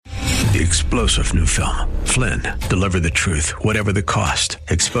The explosive new film, Flynn, deliver the truth, whatever the cost,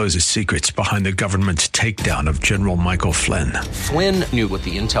 exposes secrets behind the government's takedown of General Michael Flynn. Flynn knew what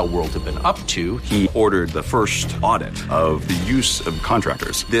the intel world had been up to. He ordered the first audit of the use of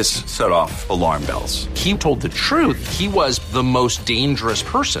contractors. This set off alarm bells. He told the truth. He was the most dangerous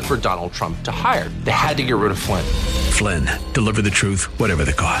person for Donald Trump to hire. They had to get rid of Flynn. Flynn, deliver the truth, whatever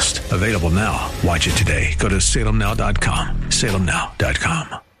the cost. Available now. Watch it today. Go to salemnow.com.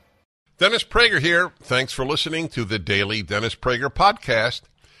 salemnow.com. Dennis Prager here. Thanks for listening to the Daily Dennis Prager Podcast.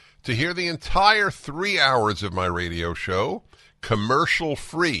 To hear the entire 3 hours of my radio show,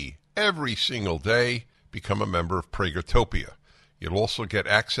 commercial-free, every single day, become a member of Pragertopia. You'll also get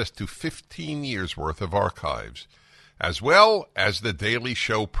access to 15 years' worth of archives, as well as the daily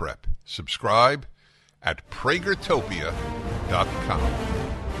show prep. Subscribe at pragertopia.com.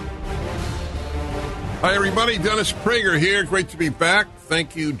 Hi, everybody. Dennis Prager here. Great to be back.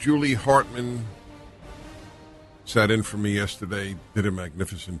 Thank you, Julie Hartman. Sat in for me yesterday, did a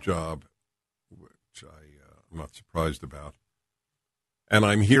magnificent job, which I'm not surprised about. And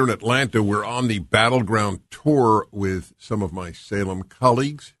I'm here in Atlanta. We're on the Battleground Tour with some of my Salem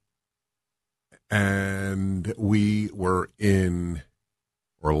colleagues. And we were in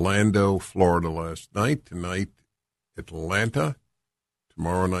Orlando, Florida last night. Tonight, Atlanta.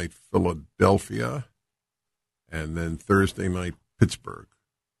 Tomorrow night, Philadelphia. And then Thursday night, Pittsburgh.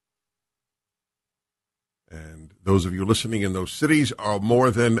 And those of you listening in those cities are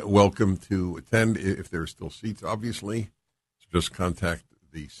more than welcome to attend if there are still seats, obviously. So just contact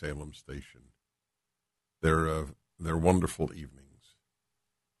the Salem station. They're wonderful evenings.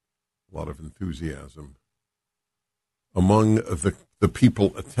 A lot of enthusiasm among the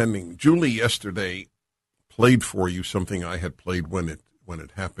people attending. Julie yesterday played for you something I had played when it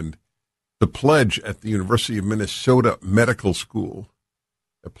happened. The pledge at the University of Minnesota Medical School,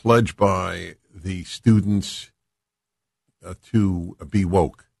 a pledge by the students to be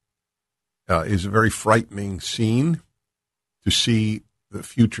woke, is a very frightening scene to see the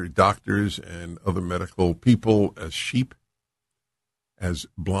future doctors and other medical people as sheep, as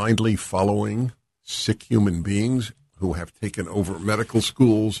blindly following sick human beings who have taken over medical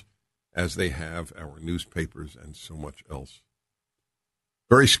schools as they have our newspapers and so much else.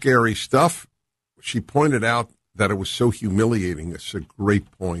 Very scary stuff. She pointed out that it was so humiliating. It's a great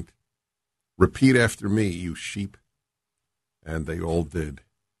point. Repeat after me, you sheep. And they all did,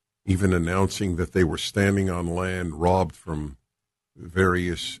 even announcing that they were standing on land robbed from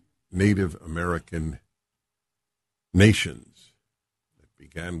various Native American nations. It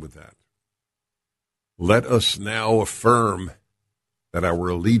began with that. Let us now affirm that our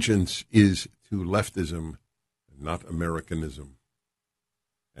allegiance is to leftism, not Americanism.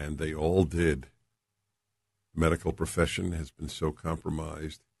 And they all did. The medical profession has been so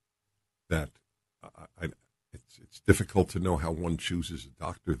compromised that it's difficult to know how one chooses a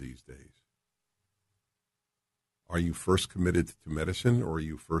doctor these days. Are you first committed to medicine, or are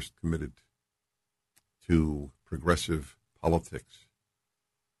you first committed to progressive politics?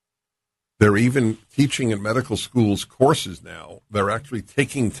 They're even teaching in medical schools courses now. They're actually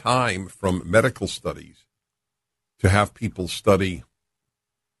taking time from medical studies to have people study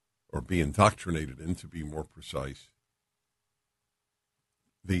or be indoctrinated in, to be more precise,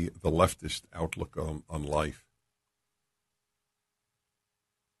 the leftist outlook on life.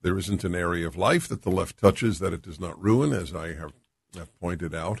 There isn't an area of life that the left touches that it does not ruin, as I have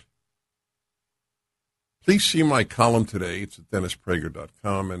pointed out. Please see my column today. It's at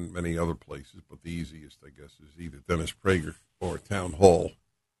DennisPrager.com and many other places, but the easiest, I guess, is either Dennis Prager or Town Hall.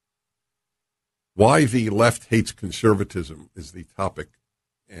 Why the left hates conservatism is the topic.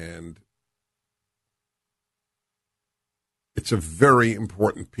 And it's a very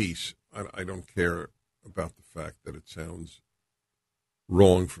important piece. I don't care about the fact that it sounds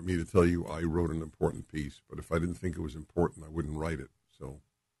wrong for me to tell you I wrote an important piece, but if I didn't think it was important, I wouldn't write it. So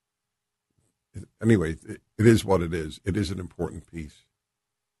anyway, it is what it is. It is an important piece.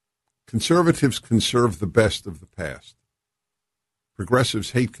 Conservatives conserve the best of the past.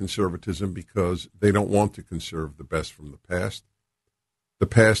 Progressives hate conservatism because they don't want to conserve the best from the past. The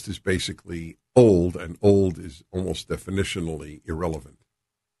past is basically old, and old is almost definitionally irrelevant.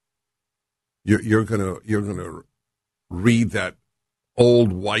 You're gonna read that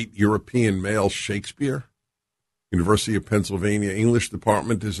old white European male Shakespeare? University of Pennsylvania English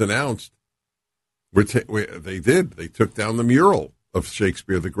Department has announced they took down the mural of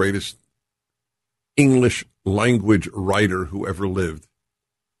Shakespeare, the greatest English language writer who ever lived,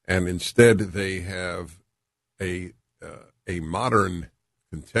 and instead they have a modern,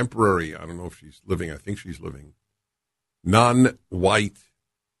 contemporary, I don't know if she's living, I think she's living, non-white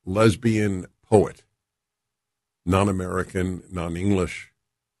lesbian poet, non-American, non-English,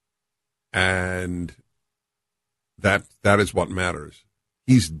 and that is what matters.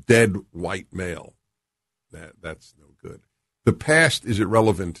 He's dead white male. That's no good. The past is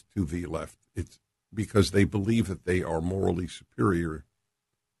irrelevant to the left. It's because they believe that they are morally superior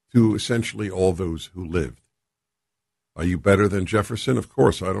to essentially all those who lived. Are you better than Jefferson? Of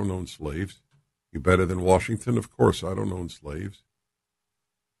course, I don't own slaves. You better than Washington? Of course, I don't own slaves.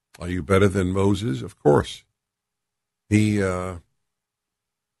 Are you better than Moses? Of course. He, let's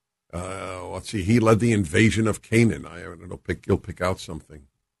see, he led the invasion of Canaan. I don't know, you'll pick out something.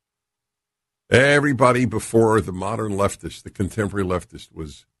 Everybody before the modern leftist, the contemporary leftist,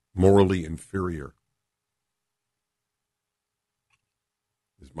 was morally inferior.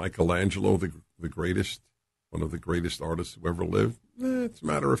 Is Michelangelo the greatest, one of the greatest artists who ever lived? It's a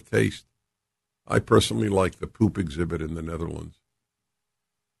matter of taste. I personally like the poop exhibit in the Netherlands.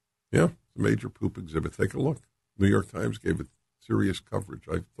 Yeah, it's a major poop exhibit. Take a look. New York Times gave it serious coverage.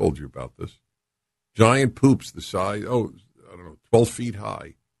 I've told you about this. Giant poops the size, 12 feet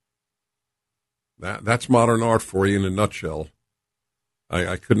high. That's modern art for you in a nutshell.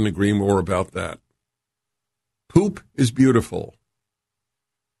 I couldn't agree more about that. Poop is beautiful.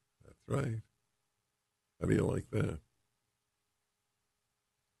 That's right. How do you like that?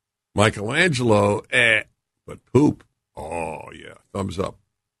 Michelangelo, but poop, oh yeah, thumbs up.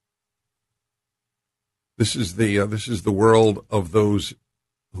 This is the world of those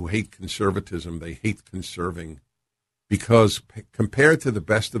who hate conservatism. They hate conserving because compared to the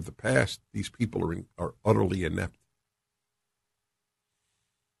best of the past, these people are utterly inept.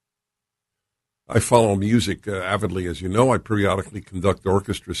 I follow music avidly, as you know. I periodically conduct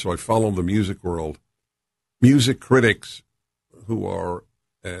orchestras, so I follow the music world. Music critics who are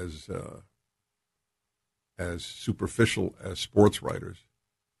as superficial as sports writers.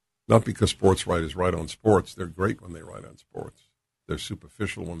 Not because sports writers write on sports. They're great when they write on sports. They're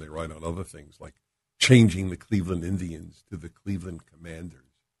superficial when they write on other things, like changing the Cleveland Indians to the Cleveland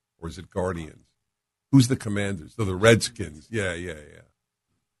Commanders. Or is it Guardians? Who's the Commanders? They're the Redskins. Yeah.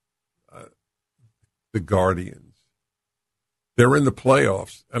 The Guardians. They're in the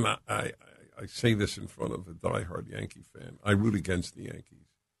playoffs, and I say this in front of a diehard Yankee fan. I root against the Yankees,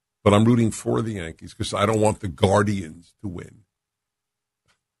 but I'm rooting for the Yankees because I don't want the Guardians to win.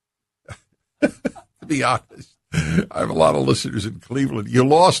 To be honest, I have a lot of listeners in Cleveland. You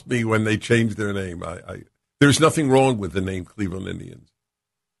lost me when they changed their name. There's nothing wrong with the name Cleveland Indians.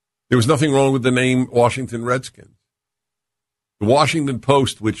 There was nothing wrong with the name Washington Redskins. The Washington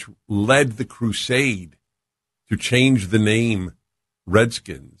Post, which led the crusade to change the name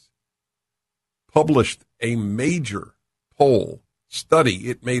Redskins, published a major poll study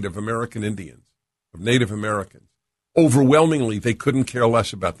it made of American Indians, of Native Americans. Overwhelmingly, they couldn't care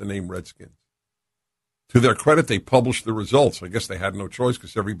less about the name Redskins. To their credit, they published the results. I guess they had no choice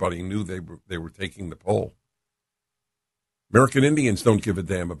because everybody knew they were taking the poll. American Indians don't give a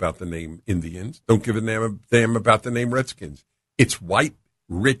damn about the name Indians, don't give a damn about the name Redskins. It's white,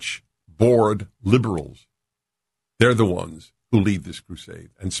 rich, bored liberals. They're the ones who lead this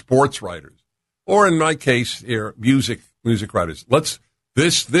crusade. And sports writers, or in my case here, music writers.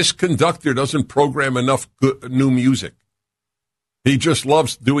 This conductor doesn't program enough good, new music. He just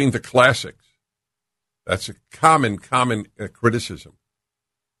loves doing the classics. That's a common criticism.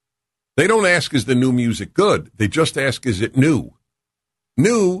 They don't ask, is the new music good? They just ask, is it new?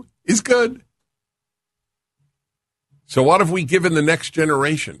 New is good. So what have we given the next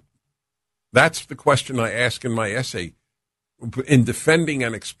generation? That's the question I ask in my essay. In defending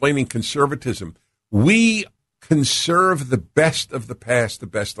and explaining conservatism, we conserve the best of the past, the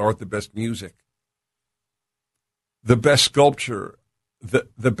best art, the best music, the best sculpture,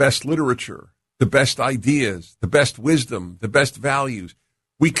 the best literature, the best ideas, the best wisdom, the best values.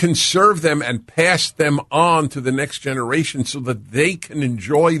 We conserve them and pass them on to the next generation so that they can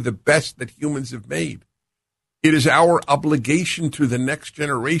enjoy the best that humans have made. It is our obligation to the next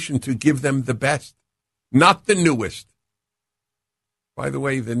generation to give them the best, not the newest. By the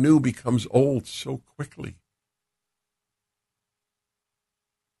way, the new becomes old so quickly.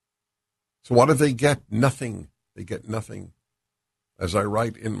 So what do they get? Nothing. They get nothing. As I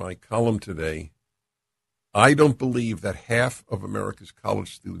write in my column today, I don't believe that half of America's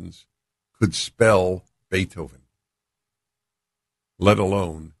college students could spell Beethoven, let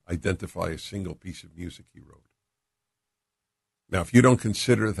alone identify a single piece of music he wrote. Now, if you don't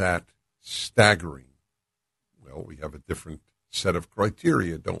consider that staggering, well, we have a different set of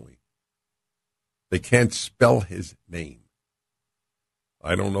criteria, don't we? They can't spell his name.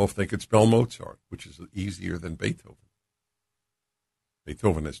 I don't know if they could spell Mozart, which is easier than Beethoven.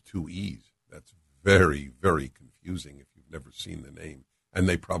 Beethoven has two E's. That's very, very confusing if you've never seen the name, and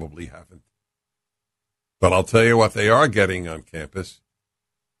they probably haven't. But I'll tell you what they are getting on campus.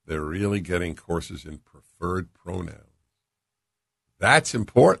 They're really getting courses in preferred pronouns. That's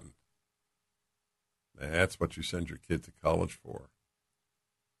important. That's what you send your kid to college for.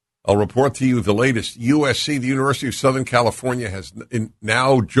 I'll report to you the latest. USC, the University of Southern California, has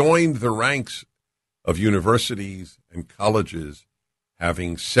now joined the ranks of universities and colleges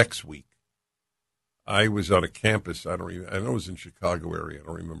having Sex Week. I was on a campus, I know it was in Chicago area, I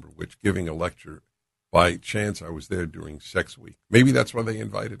don't remember which, giving a lecture. By chance, I was there during Sex Week. Maybe that's why they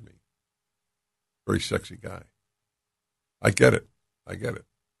invited me. Very sexy guy. I get it.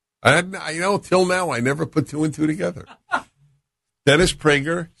 Till now, I never put two and two together. Dennis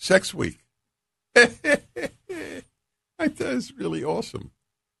Prager, Sex Week. It's really awesome.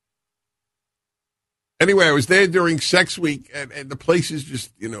 Anyway, I was there during Sex Week, and the place is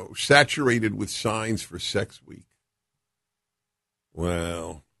just, saturated with signs for Sex Week.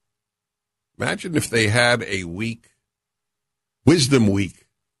 Well, imagine if they had a week, Wisdom Week,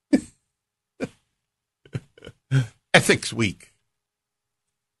 Ethics Week.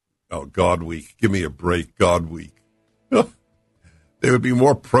 Oh, God Week. Give me a break, God Week. There would be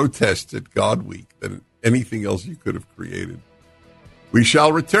more protests at God Week than anything else you could have created. We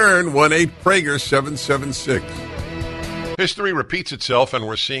shall return, 1-8-PRAGER-776. History repeats itself, and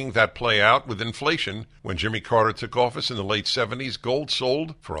we're seeing that play out with inflation. When Jimmy Carter took office in the late 70s, gold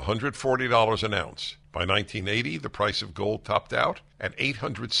sold for $140 an ounce. By 1980, the price of gold topped out at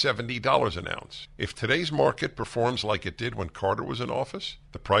 $870 an ounce. If today's market performs like it did when Carter was in office,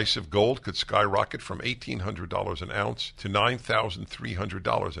 the price of gold could skyrocket from $1,800 an ounce to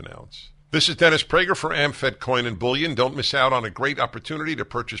 $9,300 an ounce. This is Dennis Prager for AmFed Coin and Bullion. Don't miss out on a great opportunity to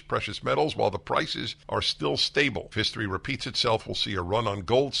purchase precious metals while the prices are still stable. If history repeats itself, we'll see a run on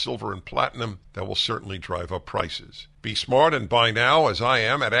gold, silver, and platinum that will certainly drive up prices. Be smart and buy now, as I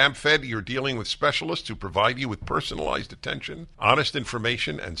am. At AmFed, you're dealing with specialists who provide you with personalized attention, honest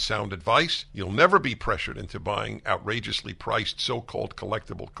information, and sound advice. You'll never be pressured into buying outrageously priced so-called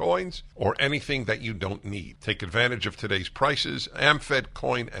collectible coins or anything that you don't need. Take advantage of today's prices. AmFed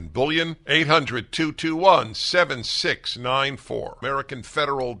Coin and Bullion, 800-221-7694.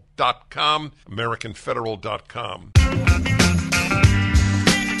 AmericanFederal.com, AmericanFederal.com.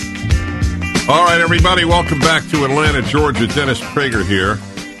 All right, everybody, welcome back to Atlanta, Georgia. Dennis Prager here.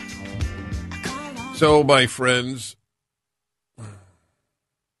 So, my friends,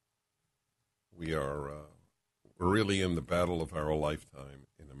 we're really in the battle of our lifetime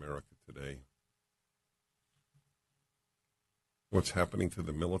in America today. What's happening to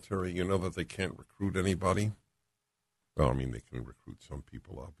the military? You know that they can't recruit anybody? Well, I mean, they can recruit some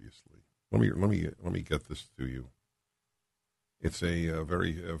people, obviously. Let me get this to you. It's a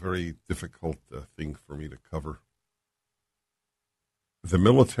very difficult thing for me to cover. The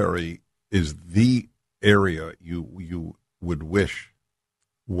military is the area you would wish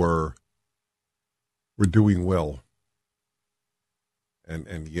were doing well,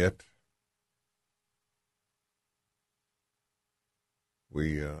 and yet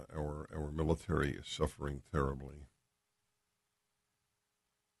our military is suffering terribly.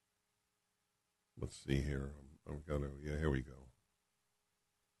 Let's see here. Here we go.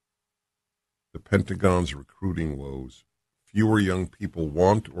 The Pentagon's recruiting woes. Fewer young people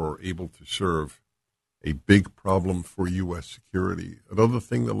want or are able to serve. A big problem for U.S. security. Another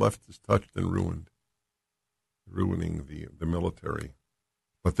thing the left has touched and ruined. Ruining the military.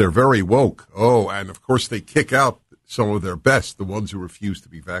 But they're very woke. Oh, and of course they kick out some of their best, the ones who refuse to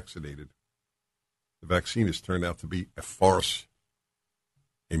be vaccinated. The vaccine has turned out to be a farce.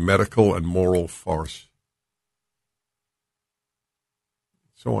 A medical and moral farce.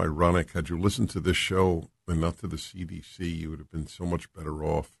 So ironic. Had you listened to this show and not to the CDC, you would have been so much better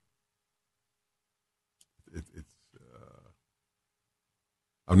off.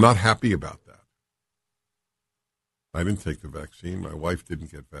 I'm not happy about that. I didn't take the vaccine. My wife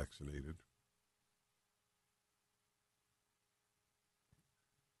didn't get vaccinated.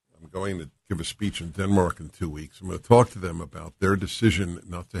 I'm going to give a speech in Denmark in 2 weeks. I'm going to talk to them about their decision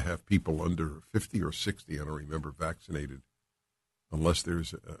not to have people under 50 or 60, I don't remember, vaccinated, unless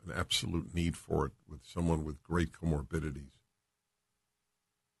there's an absolute need for it with someone with great comorbidities.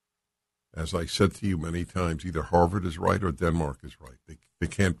 As I said to you many times, either Harvard is right or Denmark is right. They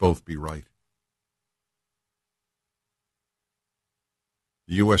can't both be right.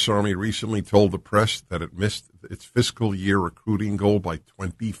 The U.S. Army recently told the press that it missed its fiscal year recruiting goal by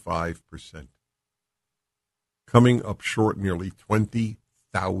 25%, coming up short nearly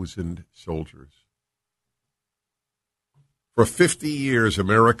 20,000 soldiers. For 50 years,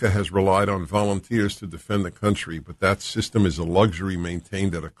 America has relied on volunteers to defend the country, but that system is a luxury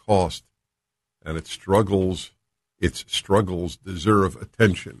maintained at a cost, and its struggles deserve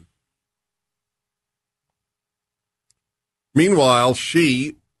attention. Meanwhile,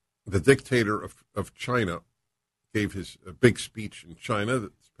 Xi, the dictator of China, gave his big speech in China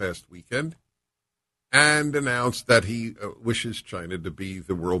this past weekend and announced that he wishes China to be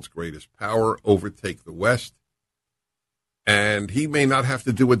the world's greatest power, overtake the West, and he may not have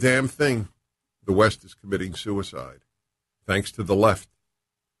to do a damn thing. The West is committing suicide, thanks to the left,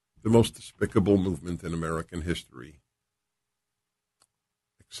 the most despicable movement in American history,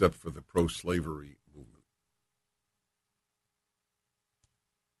 except for the pro-slavery movement.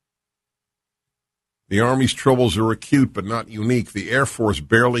 The Army's troubles are acute but not unique. The Air Force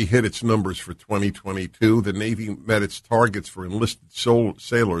barely hit its numbers for 2022. The Navy met its targets for enlisted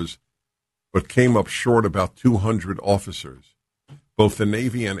sailors but came up short about 200 officers. Both the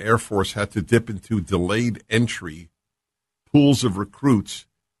Navy and Air Force had to dip into delayed entry pools of recruits,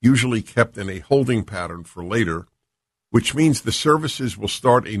 usually kept in a holding pattern for later, which means the services will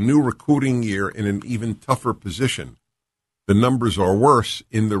start a new recruiting year in an even tougher position. The numbers are worse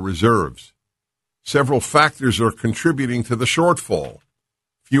in the reserves. Several factors are contributing to the shortfall.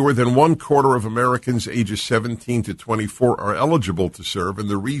 Fewer than 1/4 of Americans ages 17 to 24 are eligible to serve, and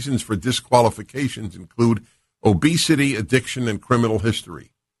the reasons for disqualifications include obesity, addiction, and criminal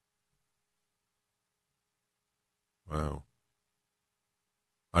history. Wow.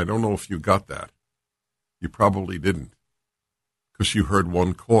 I don't know if you got that. You probably didn't, because you heard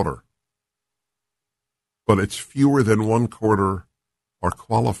 1/4. But it's fewer than 1/4 are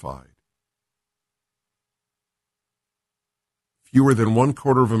qualified. Fewer than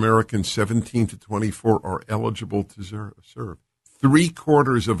 1/4 of Americans 17 to 24 are eligible to serve.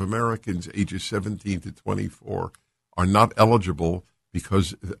 3/4 of Americans ages 17 to 24 are not eligible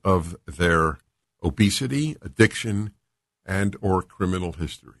because of their obesity, addiction, and or criminal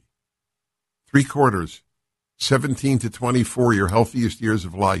history. 3/4, 17 to 24, your healthiest years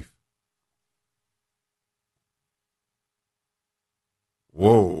of life.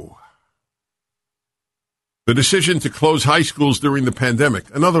 Whoa. The decision to close high schools during the pandemic,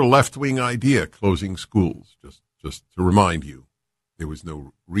 another left-wing idea, closing schools. Just to remind you, there was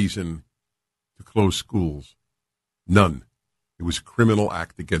no reason to close schools. None. It was a criminal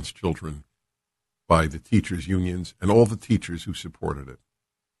act against children by the teachers' unions and all the teachers who supported it.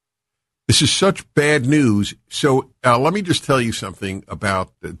 This is such bad news. So let me just tell you something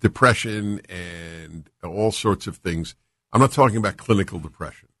about depression and all sorts of things. I'm not talking about clinical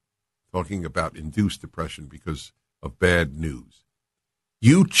depression. Talking about induced depression because of bad news.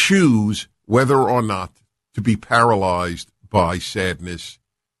 You choose whether or not to be paralyzed by sadness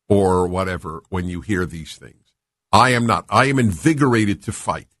or whatever when you hear these things. I am not. I am invigorated to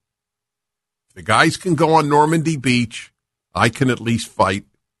fight. If the guys can go on Normandy Beach, I can at least fight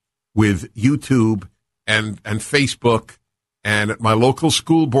with YouTube and Facebook and at my local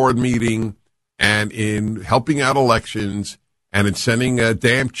school board meeting and in helping out elections and in sending a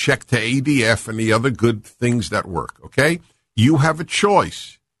damn check to ADF and the other good things that work, okay? You have a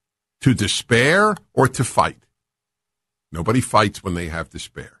choice to despair or to fight. Nobody fights when they have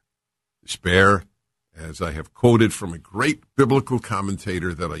despair. Despair, as I have quoted from a great biblical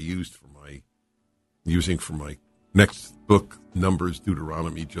commentator that I using for my next book, Numbers,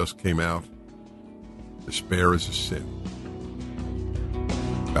 Deuteronomy, just came out. Despair is a sin.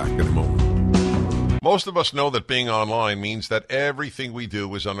 Back in a moment. Most of us know that being online means that everything we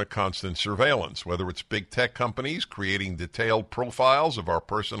do is under constant surveillance, whether it's big tech companies creating detailed profiles of our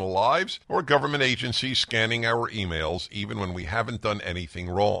personal lives or government agencies scanning our emails even when we haven't done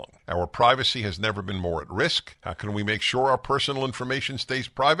anything wrong. Our privacy has never been more at risk. How can we make sure our personal information stays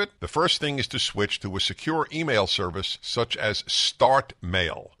private? The first thing is to switch to a secure email service such as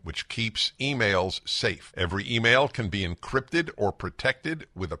StartMail, which keeps emails safe. Every email can be encrypted or protected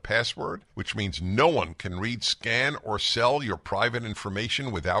with a password, which means no one can read, scan, or sell your private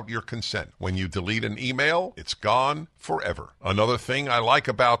information without your consent. When you delete an email, it's gone forever. Another thing I like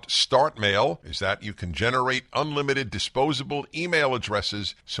about StartMail is that you can generate unlimited disposable email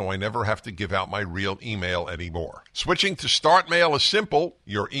addresses, so I never have to give out my real email anymore. Switching to StartMail is simple.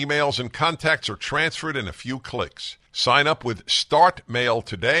 Your emails and contacts are transferred in a few clicks. Sign up with StartMail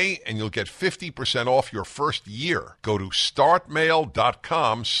today and you'll get 50% off your first year. Go to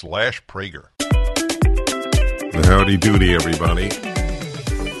startmail.com/Prager. Howdy doody, everybody.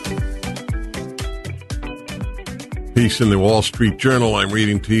 Piece in the Wall Street Journal. I'm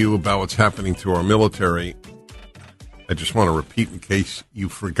reading to you about what's happening to our military. I just want to repeat in case you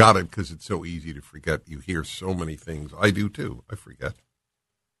forgot it, because it's so easy to forget. You hear so many things. I do too. I forget.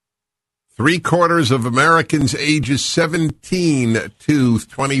 3/4 of Americans ages 17 to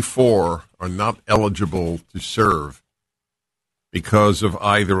 24 are not eligible to serve because of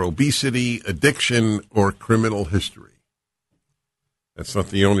either obesity, addiction, or criminal history. That's not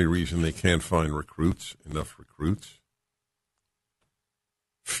the only reason they can't find enough recruits.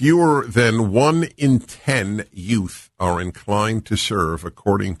 Fewer than 1 in 10 youth are inclined to serve,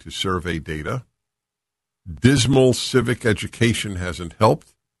 according to survey data. Dismal civic education hasn't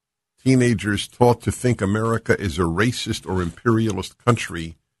helped. Teenagers taught to think America is a racist or imperialist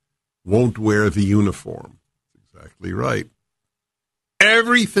country won't wear the uniform. That's exactly right.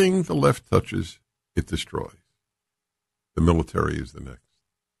 Everything the left touches, it destroys. The military is the next.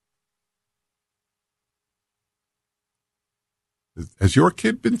 Has your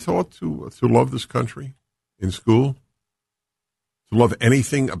kid been taught to love this country in school? To love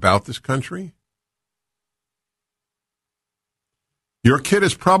anything about this country? Your kid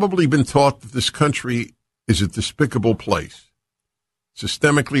has probably been taught that this country is a despicable place,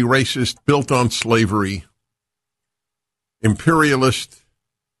 systemically racist, built on slavery, imperialist,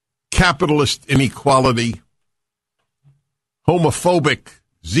 capitalist inequality, homophobic,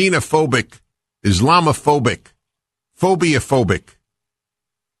 xenophobic, Islamophobic, phobiaphobic,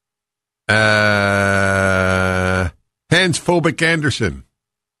 Hans-phobic Anderson.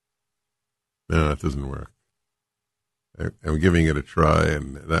 No, that doesn't work. I'm giving it a try,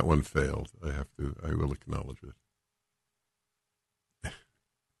 and that one failed. I will acknowledge it.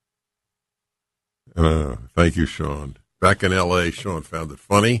 Thank you, Sean. Back in L.A., Sean found it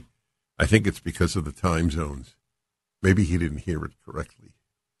funny. I think it's because of the time zones. Maybe he didn't hear it correctly.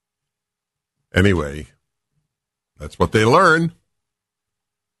 Anyway, that's what they learn.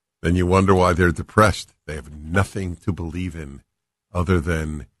 Then you wonder why they're depressed. They have nothing to believe in other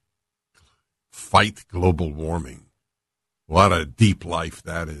than fight global warming. What a deep life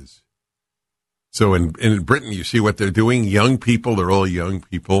that is. So in Britain, you see what they're doing? Young people, they're all young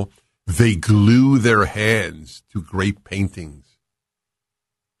people. They glue their hands to great paintings.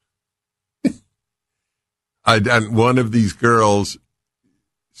 And one of these girls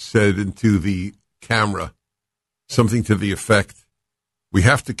said into the camera something to the effect, we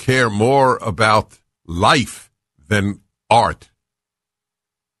have to care more about life than art.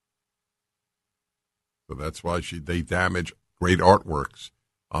 So that's why they damage great artworks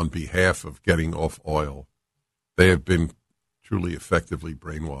on behalf of getting off oil. They have been truly effectively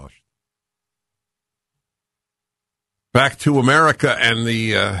brainwashed. Back to America and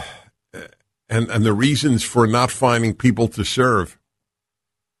the reasons for not finding people to serve.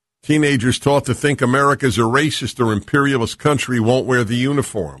 Teenagers taught to think America is a racist or imperialist country won't wear the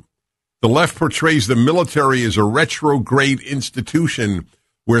uniform. The left portrays the military as a retrograde institution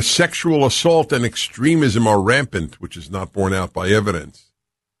where sexual assault and extremism are rampant, which is not borne out by evidence.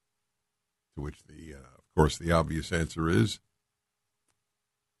 To which, of course, the obvious answer is,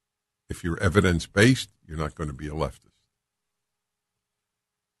 if you're evidence-based, you're not going to be a leftist.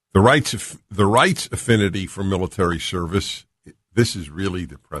 The right's affinity for military service, this is really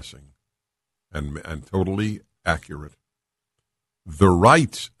depressing and totally accurate. The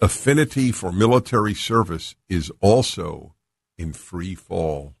right's affinity for military service is also in free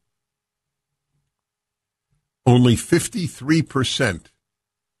fall. Only 53%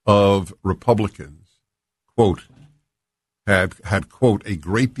 of Republicans, quote, had quote, a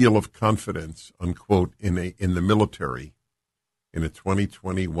great deal of confidence, unquote, in the military in a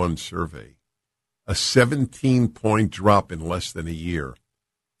 2021 survey. A 17-point drop in less than a year.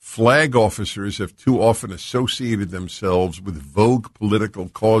 Flag officers have too often associated themselves with vogue political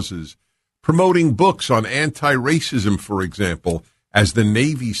causes, promoting books on anti-racism, for example, as the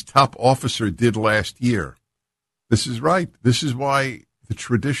Navy's top officer did last year. This is right. This is why the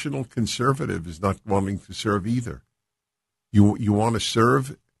traditional conservative is not wanting to serve either. You want to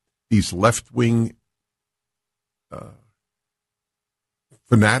serve these left-wing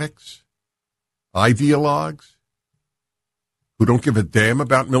fanatics, ideologues, who don't give a damn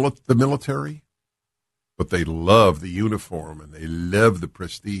about the military, but they love the uniform and they love the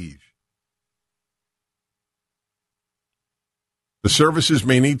prestige. The services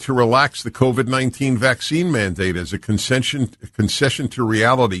may need to relax the COVID-19 vaccine mandate as a concession to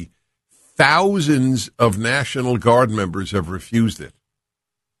reality. Thousands of National Guard members have refused it,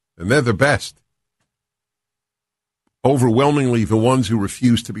 and they're the best. Overwhelmingly, the ones who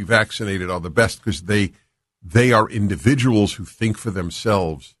refuse to be vaccinated are the best because they are individuals who think for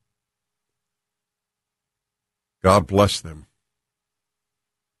themselves. God bless them.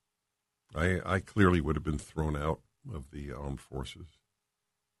 I clearly would have been thrown out of the armed forces.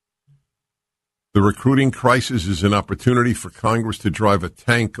 The recruiting crisis is an opportunity for Congress to drive a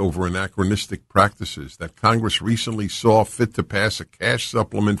tank over anachronistic practices that Congress recently saw fit to pass a cash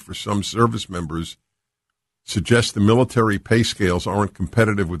supplement for some service members suggests the military pay scales aren't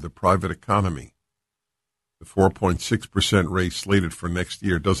competitive with the private economy. The 4.6% rate slated for next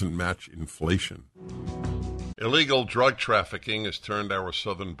year doesn't match inflation. Illegal drug trafficking has turned our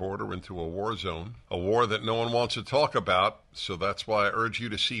southern border into a war zone, a war that no one wants to talk about, so that's why I urge you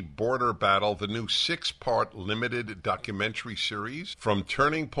to see Border Battle, the new 6-part limited documentary series from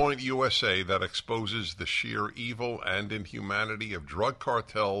Turning Point USA that exposes the sheer evil and inhumanity of drug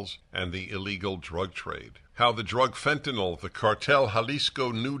cartels and the illegal drug trade. How the drug fentanyl, the cartel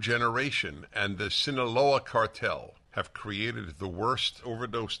Jalisco New Generation, and the Sinaloa cartel have created the worst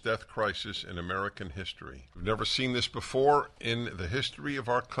overdose death crisis in American history. We've never seen this before in the history of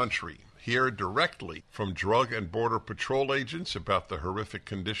our country. Hear directly from Drug and Border Patrol agents about the horrific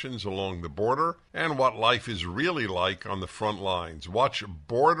conditions along the border and what life is really like on the front lines. Watch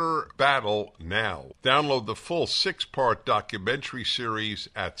Border Battle now. Download the full 6-part documentary series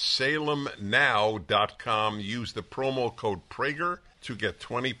at salemnow.com. Use the promo code Prager to get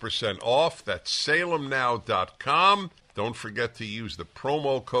 20% off. That's salemnow.com. Don't forget to use the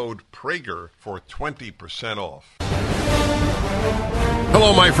promo code Prager for 20% off.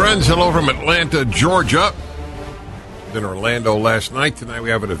 Hello, my friends. Hello from Atlanta, Georgia. In Orlando last night. Tonight we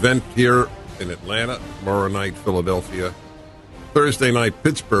have an event here in Atlanta. Tomorrow night, Philadelphia. Thursday night,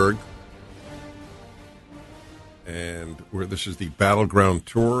 Pittsburgh. And this is the Battleground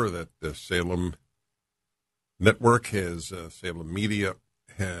Tour that the Salem Network has, Salem Media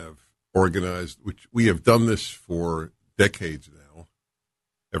have organized, which we have done this for decades now,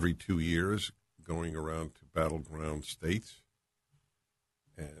 every 2 years, going around to battleground states.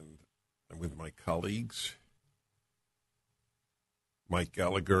 And I'm with my colleagues, Mike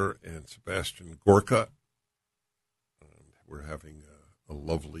Gallagher and Sebastian Gorka. And we're having a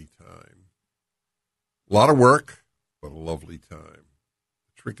lovely time. A lot of work, but a lovely time.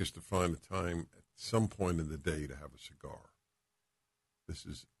 The trick is to find a time at some point in the day to have a cigar. This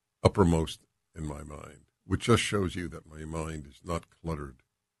is uppermost in my mind, which just shows you that my mind is not cluttered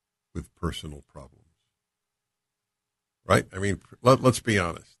with personal problems. Right? I mean, let's be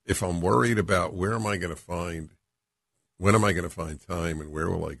honest. If I'm worried about when am I going to find time and where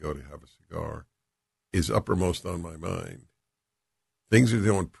will I go to have a cigar is uppermost on my mind. Things are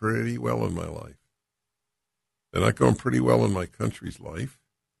doing pretty well in my life. They're not going pretty well in my country's life.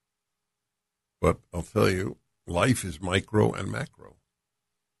 But I'll tell you, life is micro and macro.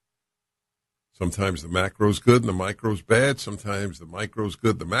 Sometimes the macro's good and the micro's bad. Sometimes the micro's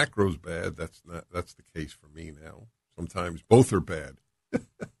good, the macro's bad. That's the case for me now. Sometimes both are bad.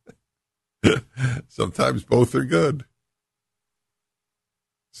 Sometimes both are good.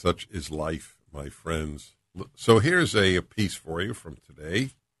 Such is life, my friends. So here's a piece for you from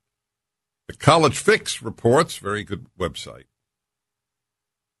today. The College Fix reports, very good website.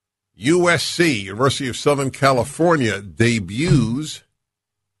 USC, University of Southern California, debuts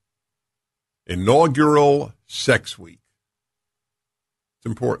inaugural Sex Week. It's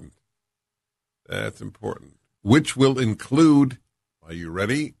important. That's important. Which will include, are you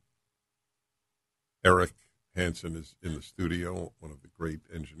ready? Eric Hansen is in the studio, one of the great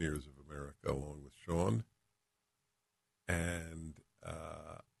engineers of America, along with Sean. And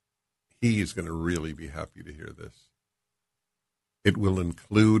he is going to really be happy to hear this. It will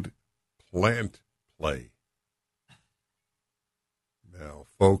include plant play. Now,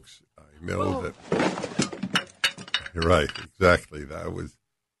 folks, I know that you're right. Exactly. That was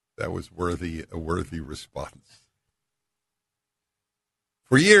a worthy response.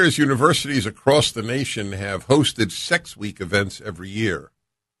 For years, universities across the nation have hosted Sex Week events every year.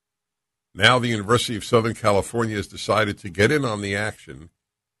 Now the University of Southern California has decided to get in on the action,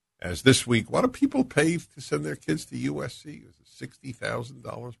 as this week, what do people pay to send their kids to USC? Is it $60,000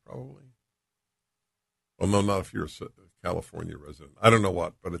 probably? Well, no, not if you're a California resident. I don't know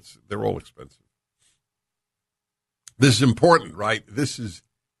what, but they're all expensive. This is important, right? This is,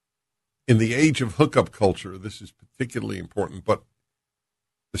 in the age of hookup culture, this is particularly important. But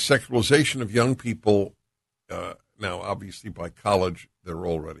the sexualization of young people, now obviously by college, they're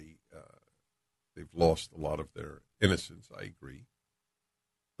already, they've lost a lot of their innocence, I agree.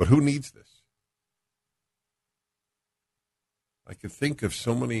 But who needs this? I could think of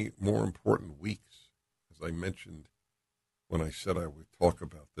so many more important weeks, as I mentioned when I said I would talk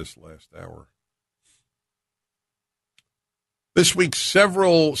about this last hour. This week,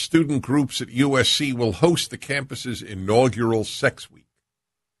 several student groups at USC will host the campus's inaugural Sex Week.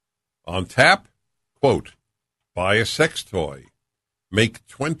 On tap, quote, Buy a sex toy. Make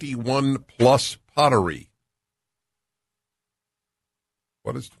 21-plus pottery.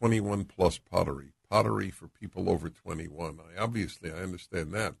 What is 21-plus pottery? Pottery for people over 21. I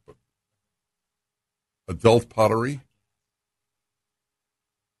understand that, but adult pottery?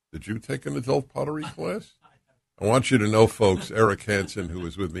 Did you take an adult pottery class? I want you to know, folks, Eric Hansen, who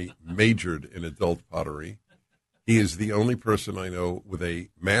was with me, majored in adult pottery. He is the only person I know with a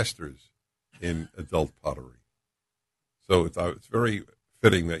master's in adult pottery. So it's very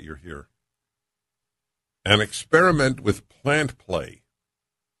fitting that you're here. An experiment with plant play.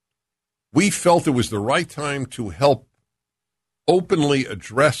 We felt it was the right time to help openly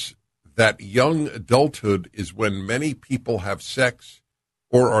address that young adulthood is when many people have sex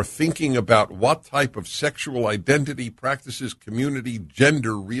or are thinking about what type of sexual identity, practices, community,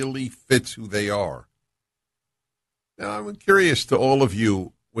 gender really fits who they are. Now, I'm curious to all of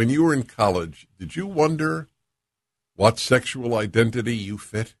you, when you were in college, did you wonder what sexual identity you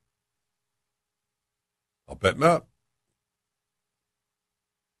fit? I'll bet not.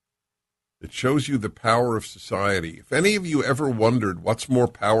 It shows you the power of society. If any of you ever wondered what's more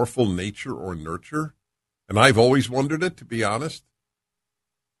powerful, nature or nurture, and I've always wondered it, to be honest,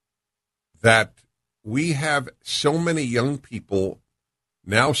 that we have so many young people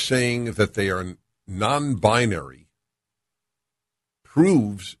now saying that they are non-binary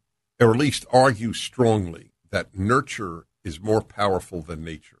proves, or at least argues strongly, that nurture is more powerful than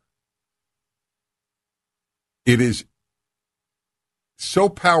nature. It is so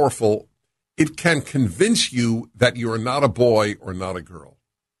powerful, it can convince you that you're not a boy or not a girl.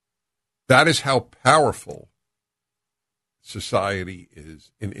 That is how powerful society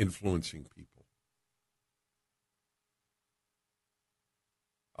is in influencing people.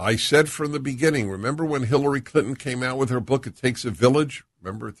 I said from the beginning, remember when Hillary Clinton came out with her book, It Takes a Village?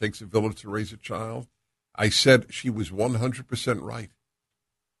 Remember, It Takes a Village to Raise a Child? I said she was 100% right.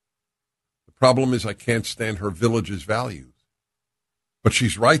 The problem is I can't stand her village's values. But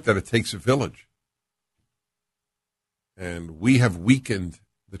she's right that it takes a village. And we have weakened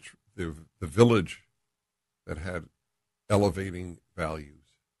the village that had elevating values,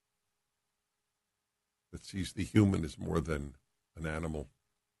 that sees the human as more than an animal.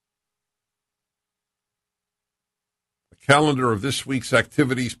 The calendar of this week's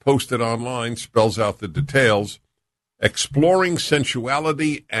activities posted online spells out the details. Exploring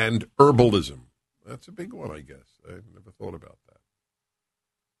sensuality and herbalism. That's a big one, I guess. I never thought about that.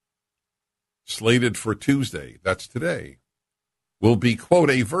 Slated for Tuesday, that's today, will be, quote,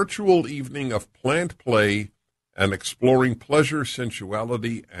 a virtual evening of plant play and exploring pleasure,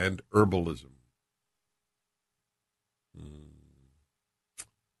 sensuality, and herbalism.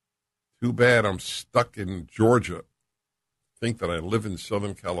 Too bad I'm stuck in Georgia. Think that I live in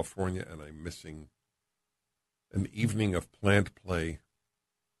Southern California and I'm missing an evening of plant play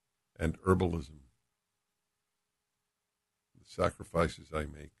and herbalism. The sacrifices I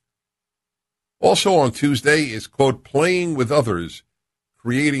make. Also on Tuesday is, quote, playing with others,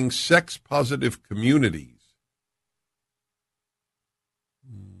 creating sex-positive communities.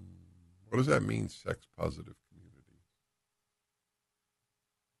 What does that mean, sex-positive communities?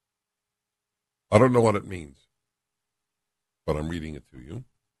 I don't know what it means, but I'm reading it to you.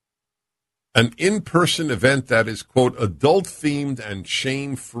 An in-person event that is, quote, adult-themed and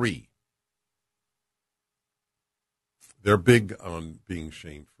shame-free. They're big on being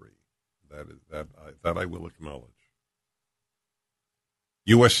shame-free. That I will acknowledge.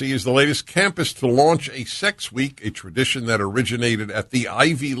 USC is the latest campus to launch a sex week, a tradition that originated at the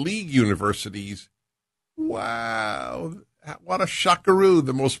Ivy League universities. Wow, what a shockaroo.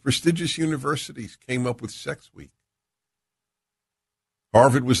 The most prestigious universities came up with Sex Week.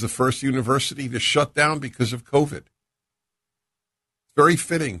 Harvard was the first university to shut down because of COVID. Very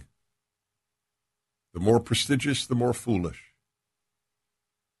fitting. The more prestigious, the more foolish.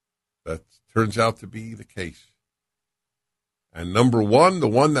 That turns out to be the case. And number one, the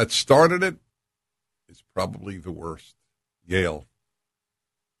one that started it, is probably the worst. Yale.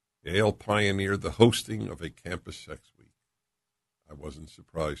 Yale pioneered the hosting of a campus sex week. I wasn't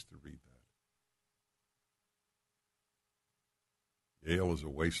surprised to read that. Yale is a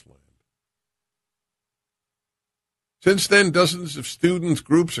wasteland. Since then, dozens of student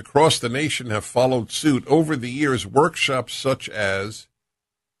groups across the nation have followed suit. Over the years, workshops such as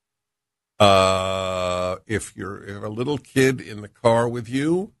if you're a little kid in the car with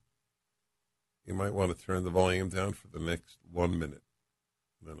you, you might want to turn the volume down for the next 1 minute.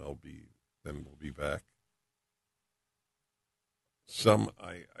 Then we'll be back.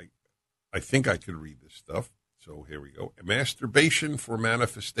 I think I could read this stuff. So here we go. Masturbation for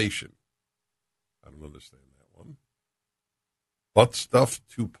manifestation. I don't understand that one. Butt Stuff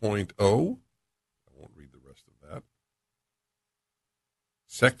 2.0. I won't read the rest of that.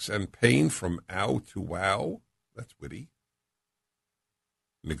 Sex and Pain from Ow to Wow. That's witty.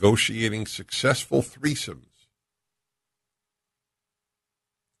 Negotiating Successful Threesomes.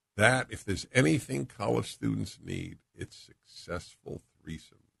 That, if there's anything college students need, it's successful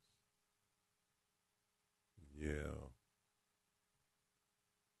threesomes. Yeah.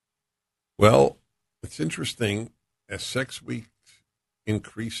 Well, it's interesting. As sex weeks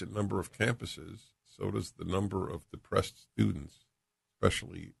increase in number of campuses, so does the number of depressed students,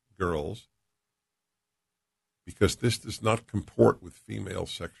 especially girls, because this does not comport with female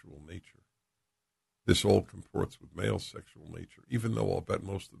sexual nature. This all comports with male sexual nature, even though I'll bet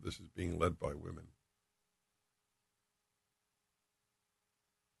most of this is being led by women.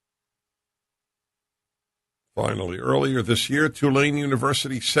 Finally, earlier this year, Tulane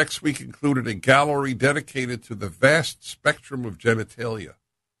University Sex Week included a gallery dedicated to the vast spectrum of genitalia.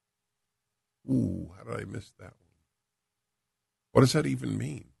 Ooh, how did I miss that one? What does that even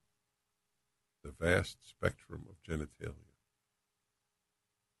mean? The vast spectrum of genitalia.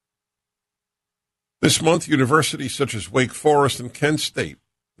 This month, universities such as Wake Forest and Kent State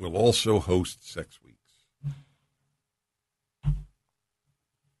will also host sex weeks.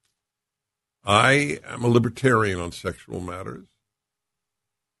 I am a libertarian on sexual matters,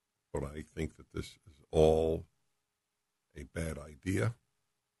 but I think that this is all a bad idea.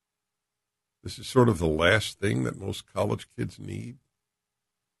 This is sort of the last thing that most college kids need.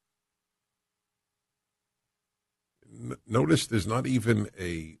 Notice there's not even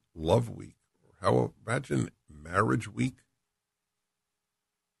a love week. Imagine marriage week.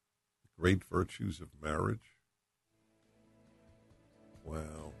 The great virtues of marriage.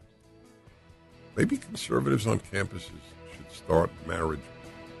 Wow. Maybe conservatives on campuses should start marriage.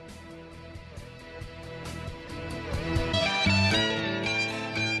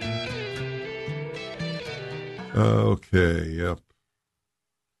 Okay, yep.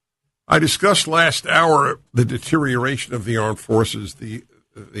 I discussed last hour the deterioration of the armed forces. The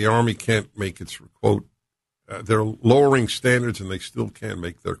Army can't make its quote. They're lowering standards and they still can't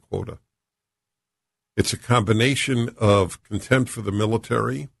make their quota. It's a combination of contempt for the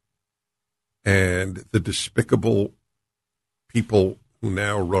military and the despicable people who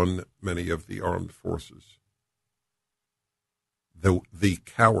now run many of the armed forces. The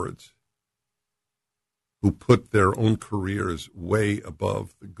cowards who put their own careers way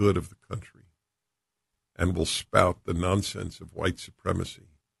above the good of the country and will spout the nonsense of white supremacy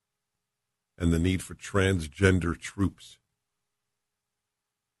and the need for transgender troops.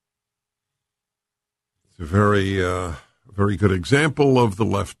 It's a very good example of the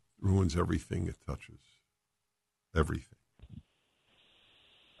left ruins everything it touches. Everything.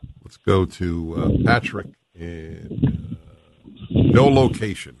 Let's go to Patrick in no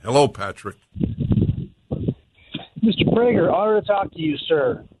location. Hello, Patrick. Mr. Prager, honor to talk to you,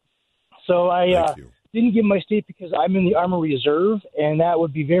 sir. So I didn't give my state because I'm in the Army Reserve, and that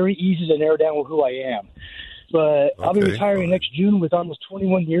would be very easy to narrow down who I am. But I'll be retiring next June with almost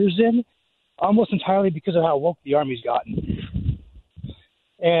 21 years in, almost entirely because of how woke the Army's gotten.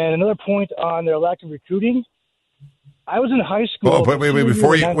 And another point on their lack of recruiting. I was in high school. Oh, wait,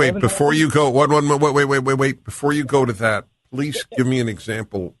 before you go, wait, before you go to that, please give me an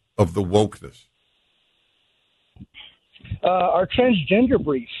example of the wokeness. Our transgender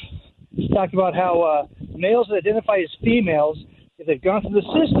brief talked about how males that identify as females, if they've gone through the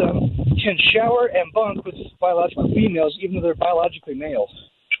system, can shower and bunk with biological females, even though they're biologically males.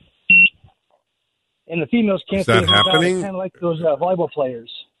 And the females can't. Is that happening? Kind of like those volleyball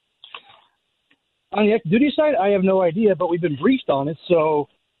players. On the active duty side, I have no idea, but we've been briefed on it, so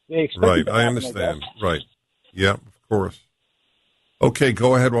they expect. Right, I understand. Right, yeah, of course. Okay,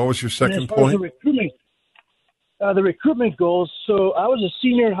 go ahead. What was your second point? The recruitment goals. So I was a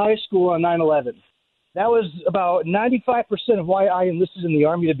senior in high school on 9/11. That was about 95% of why I enlisted in the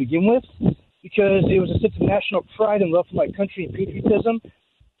Army to begin with, because it was a sense of national pride and love for my country and patriotism.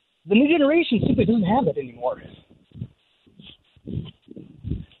 The new generation simply doesn't have that anymore.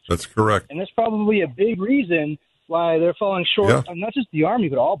 That's correct. And that's probably a big reason why they're falling short on not just the Army,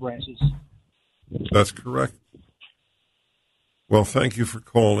 but all branches. That's correct. Well, thank you for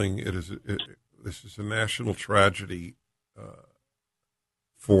calling. This is a national tragedy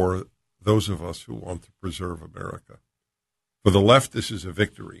for those of us who want to preserve America. For the left, this is a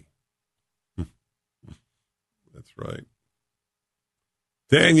victory. That's right.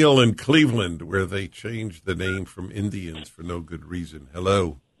 Daniel in Cleveland, where they changed the name from Indians for no good reason.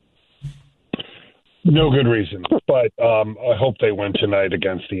 Hello. No good reason, but I hope they win tonight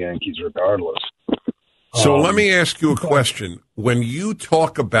against the Yankees regardless. So let me ask you a question. When you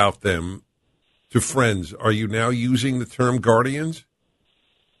talk about them to friends, are you now using the term guardians?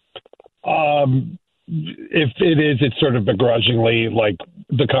 If it is, it's sort of begrudgingly, like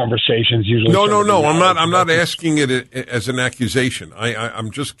the conversations usually. No. I'm not asking it as an accusation.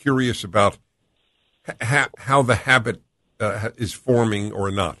 I'm just curious about how the habit is forming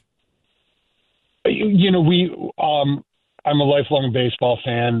or not. I'm a lifelong baseball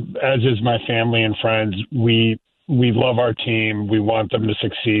fan, as is my family and friends. We love our team. We want them to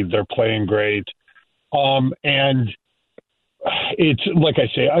succeed. They're playing great. And it's like I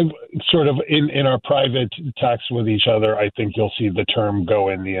say, I sort of in our private texts with each other, I think you'll see the term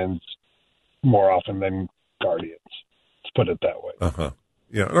 "go Indians" more often than guardians. Let's put it that way.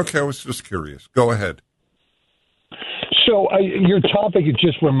 Yeah. Okay. I was just curious. Go ahead. So your topic, it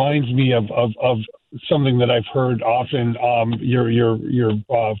just reminds me of something that I've heard often.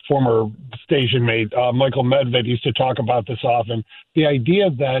 Your former station mate, Michael Medved, used to talk about this often. The idea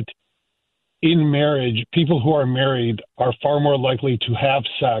that in marriage, people who are married are far more likely to have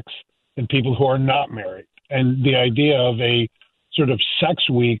sex than people who are not married. And the idea of a sort of sex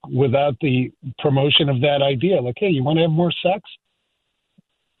week without the promotion of that idea, like, hey, you want to have more sex?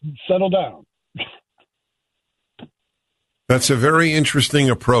 Settle down. That's a very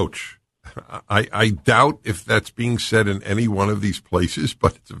interesting approach. I doubt if that's being said in any one of these places,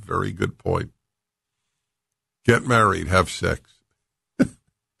 but it's a very good point. Get married, have sex.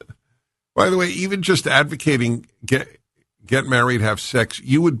 By the way, even just advocating get married, have sex,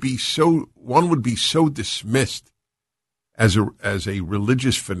 one would be so dismissed as a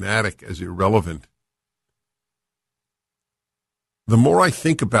religious fanatic, as irrelevant. The more I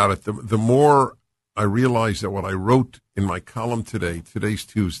think about it, the more I realize that what I wrote in my column today's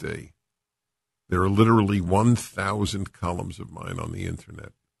Tuesday, there are literally 1,000 columns of mine on the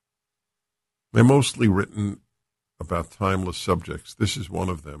internet. They're mostly written about timeless subjects. This is one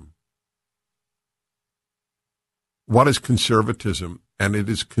of them. What is conservatism? And it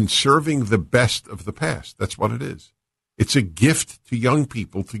is conserving the best of the past. That's what it is. It's a gift to young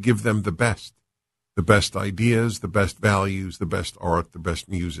people to give them the best ideas, the best values, the best art, the best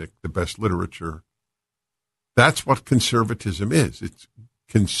music, the best literature. That's what conservatism is. It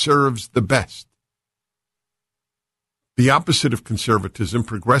conserves the best. The opposite of conservatism,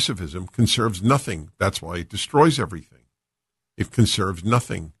 progressivism, conserves nothing. That's why it destroys everything. It conserves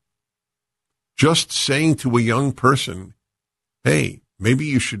nothing. Just saying to a young person, hey, maybe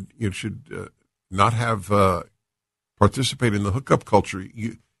you should not have participate in the hookup culture,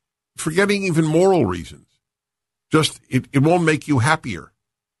 forgetting even moral reasons. Just it won't make you happier.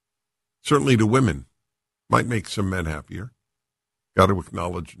 Certainly to women. Might make some men happier. Got to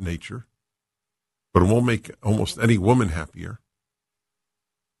acknowledge nature. But it won't make almost any woman happier.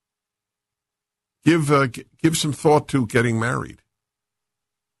 Give some thought to getting married.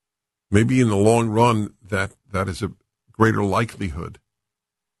 Maybe in the long run, that is a greater likelihood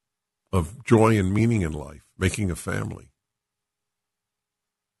of joy and meaning in life, making a family,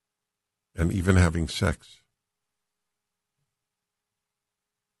 and even having sex.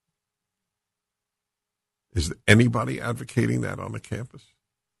 Is anybody advocating that on the campus?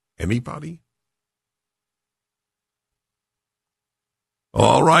 Anybody?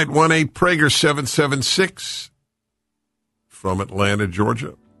 All right, 1-8-PRAGER-776 from Atlanta,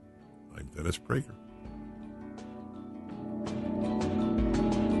 Georgia. I'm Dennis Prager.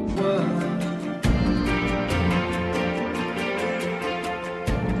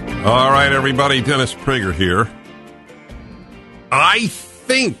 All right, everybody, Dennis Prager here. I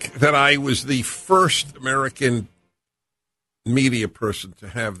think that I was the first American media person to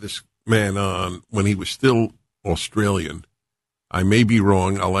have this man on when he was still Australian. I may be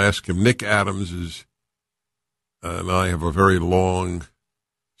wrong. I'll ask him. Nick Adams and I have a very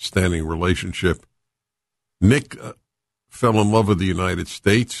long-standing relationship. Nick fell in love with the United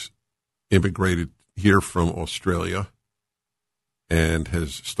States, immigrated here from Australia, and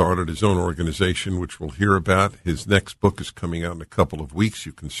has started his own organization, which we'll hear about. His next book is coming out in a couple of weeks.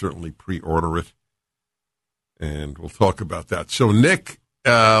 You can certainly pre-order it, and we'll talk about that. So, Nick,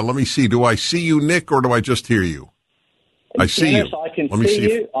 let me see. Do I see you, Nick, or do I just hear you? I see Dennis, you. I can see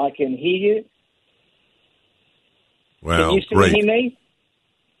you. I can hear you. Well, can you still great. hear me?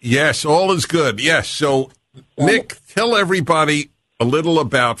 Yes, all is good. Yes. So, Nick, tell everybody a little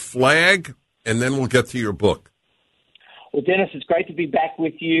about FLAG, and then we'll get to your book. Well, Dennis, it's great to be back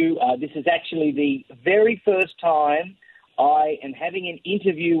with you. This is actually the very first time I am having an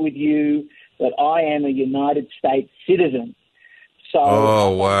interview with you that I am a United States citizen. So,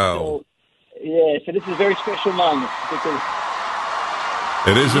 oh, wow. So this is a very special moment because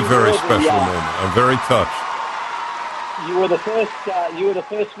It is a very special moment. I'm very touched. You were the first. You were the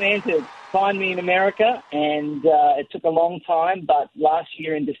first man to find me in America, and it took a long time. But last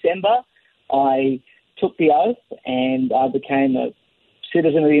year in December, I took the oath, and I became a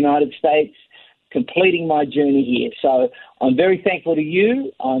citizen of the United States, completing my journey here. So I'm very thankful to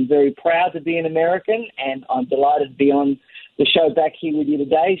you. I'm very proud to be an American, and I'm delighted to be on the show back here with you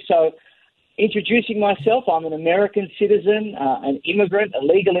today. So, introducing myself, I'm an American citizen, an immigrant, a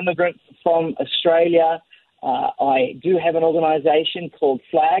legal immigrant from Australia. I do have an organization called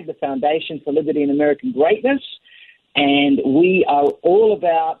FLAG, the Foundation for Liberty and American Greatness, and we are all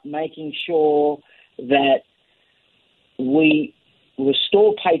about making sure that we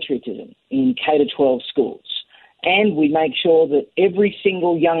restore patriotism in K-12 schools. And we make sure that every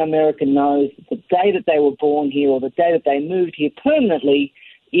single young American knows that the day that they were born here or the day that they moved here permanently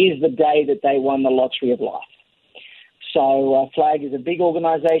is the day that they won the lottery of life. So FLAG is a big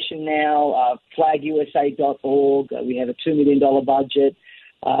organization now, flagusa.org. We have a $2 million budget.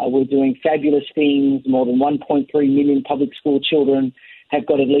 We're doing fabulous things. More than 1.3 million public school children have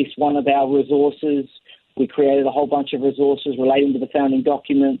got at least one of our resources. We created a whole bunch of resources relating to the founding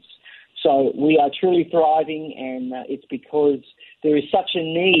documents. So we are truly thriving, and it's because there is such a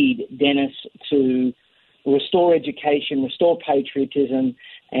need, Dennis, to restore education, restore patriotism,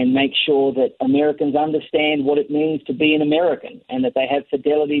 and make sure that Americans understand what it means to be an American and that they have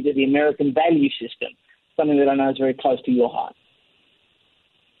fidelity to the American value system, something that I know is very close to your heart.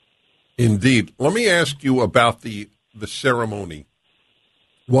 Indeed. Let me ask you about the ceremony.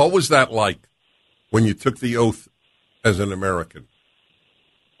 What was that like when you took the oath as an American?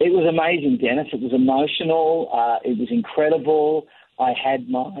 It was amazing, Dennis. It was emotional. It was incredible. I had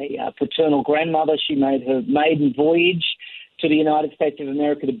my paternal grandmother. She made her maiden voyage to the United States of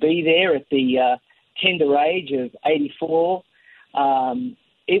America to be there at the tender age of 84.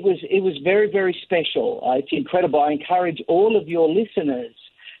 It was very, very special. It's incredible. I encourage all of your listeners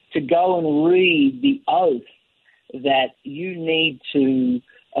to go and read the oath that you need to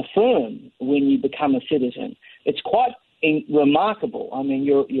affirm when you become a citizen. It's quite remarkable. I mean,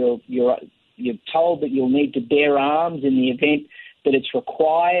 you're told that you'll need to bear arms in the event that it's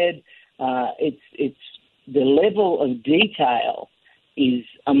required. It's the level of detail is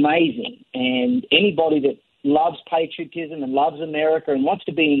amazing, and anybody that loves patriotism and loves America and wants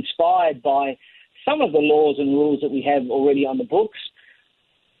to be inspired by some of the laws and rules that we have already on the books,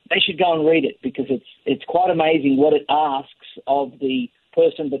 they should go and read it, because it's quite amazing what it asks of the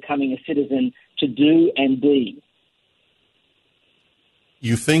person becoming a citizen to do and be.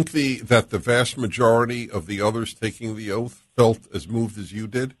 You think that the vast majority of the others taking the oath felt as moved as you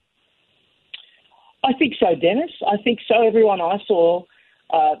did? I think so, Dennis. I think so. Everyone I saw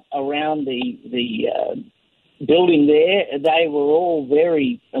around the building there, they were all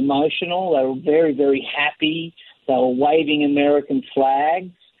very emotional. They were very, very happy. They were waving American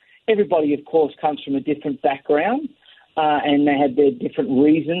flags. Everybody, of course, comes from a different background, and they had their different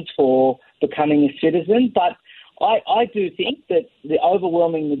reasons for becoming a citizen. But I do think that the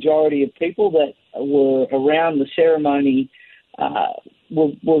overwhelming majority of people that were around the ceremony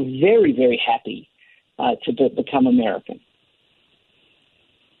were very, very happy to become American.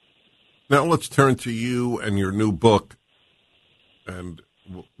 Now let's turn to you and your new book, and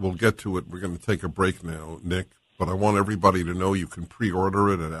we'll get to it. We're going to take a break now, Nick, but I want everybody to know you can pre-order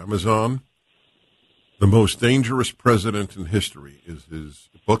it at Amazon. The Most Dangerous President in History is his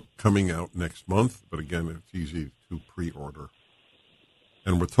book, coming out next month, but again, it's easy to pre-order.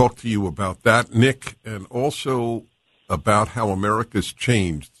 And we'll talk to you about that, Nick, and also about how America's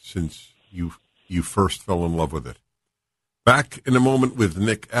changed since you first fell in love with it. Back in a moment with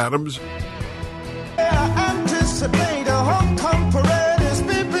Nick Adams.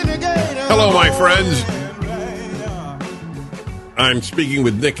 Hello, my friends. I'm speaking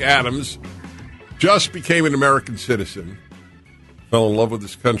with Nick Adams. Just became an American citizen. Fell in love with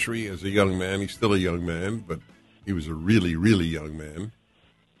this country as a young man. He's still a young man, but he was a really, really young man.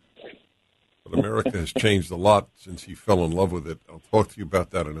 But America has changed a lot since he fell in love with it. I'll talk to you about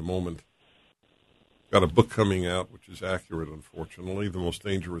that in a moment. Got a book coming out, which is accurate, unfortunately, The Most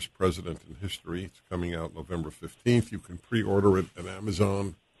Dangerous President in History. It's coming out November 15th. You can pre-order it at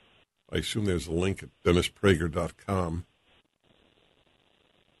Amazon. I assume there's a link at DennisPrager.com.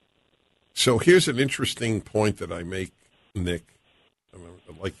 So here's an interesting point that I make, Nick, and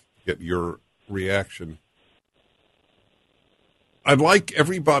I'd like to get your reaction. I'd like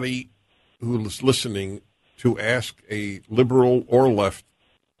everybody who is listening to ask a liberal or left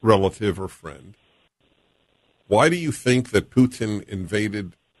relative or friend, why do you think that Putin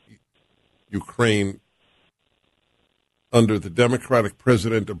invaded Ukraine under the Democratic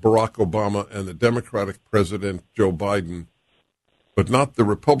President Barack Obama and the Democratic President Joe Biden, but not the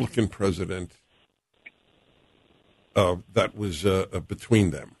Republican president that was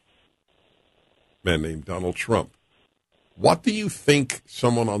between them, a man named Donald Trump. What do you think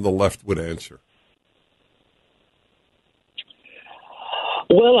someone on the left would answer?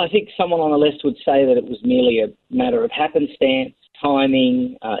 Well, I think someone on the left would say that it was merely a matter of happenstance,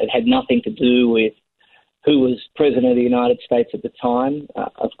 timing. It had nothing to do with who was president of the United States at the time.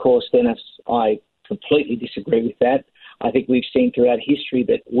 Of course, Dennis, I completely disagree with that. I think we've seen throughout history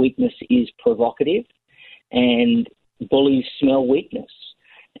that weakness is provocative and bullies smell weakness.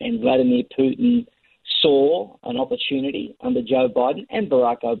 And Vladimir Putin saw an opportunity under Joe Biden and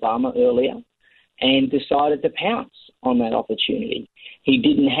Barack Obama earlier and decided to pounce on that opportunity. He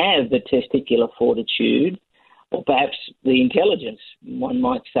didn't have the testicular fortitude, or perhaps the intelligence, one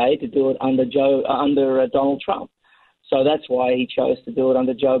might say, to do it under Donald Trump. So that's why he chose to do it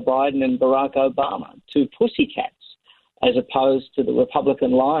under Joe Biden and Barack Obama, two pussycats, as opposed to the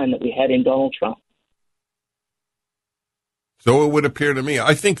Republican lion that we had in Donald Trump. So it would appear to me,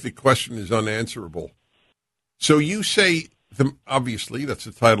 I think the question is unanswerable. So you say, obviously, that's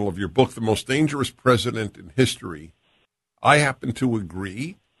the title of your book, The Most Dangerous President in History. I happen to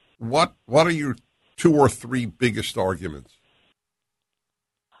agree. What are your 2 or 3 biggest arguments?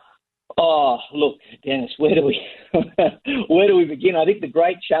 Oh, look, Dennis, where do we begin? I think the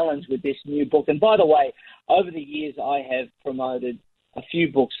great challenge with this new book, and by the way, over the years I have promoted a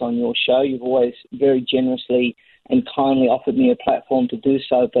few books on your show. You've always very generously and kindly offered me a platform to do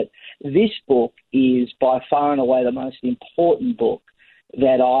so, but this book is by far and away the most important book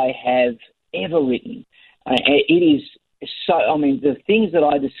that I have ever written. It is so, the things that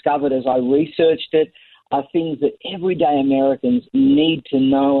I discovered as I researched it are things that everyday Americans need to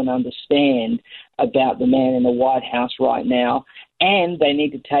know and understand about the man in the White House right now, and they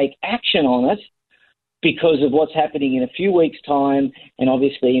need to take action on it because of what's happening in a few weeks' time and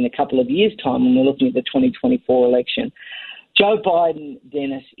obviously in a couple of years' time when we're looking at the 2024 election. Joe Biden,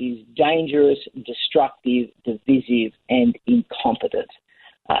 Dennis, is dangerous, destructive, divisive, and incompetent.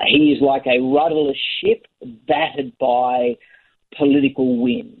 He is like a rudderless ship battered by political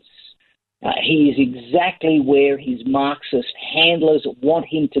winds. He is exactly where his Marxist handlers want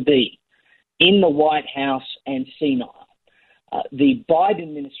him to be, in the White House and senile. The Biden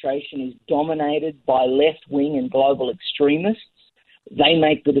administration is dominated by left-wing and global extremists. They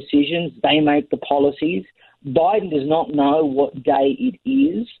make the decisions. They make the policies. Biden does not know what day it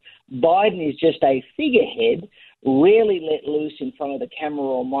is. Biden is just a figurehead, rarely let loose in front of the camera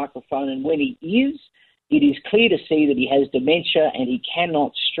or microphone, and when he is, it is clear to see that he has dementia and he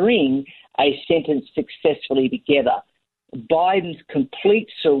cannot string a sentence successfully together. Biden's complete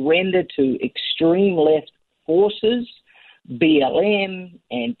surrender to extreme left forces, BLM,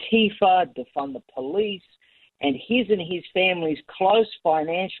 Antifa, defund the police, and his family's close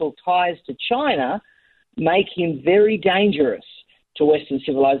financial ties to China make him very dangerous to Western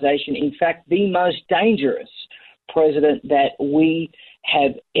civilization. In fact, the most dangerous president that we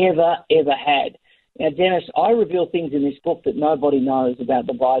have ever had. Now, Dennis, I reveal things in this book that nobody knows about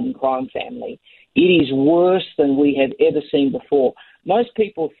the Biden crime family. It is worse than we have ever seen before. Most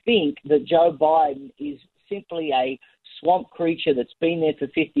people think that Joe Biden is simply a swamp creature that's been there for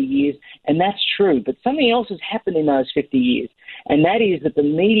 50 years, and that's true. But something else has happened in those 50 years, and that is that the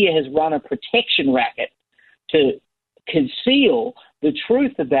media has run a protection racket to conceal the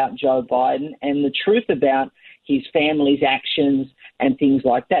truth about Joe Biden and the truth about his family's actions and things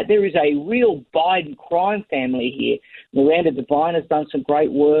like that. There is a real Biden crime family here. Miranda Devine has done some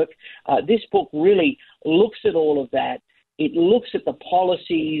great work. This book really looks at all of that. It looks at the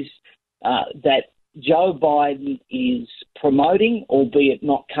policies that Joe Biden is promoting, albeit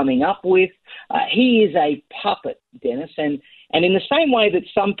not coming up with. He is a puppet, Dennis, and in the same way that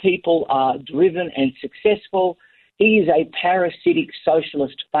some people are driven and successful, he is a parasitic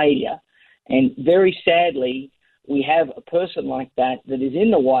socialist failure. And very sadly, we have a person like that is in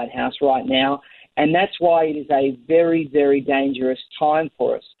the White House right now, and that's why it is a very, very dangerous time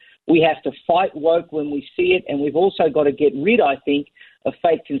for us. We have to fight woke when we see it, and we've also got to get rid, I think, of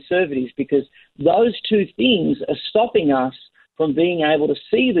fake conservatives, because those two things are stopping us from being able to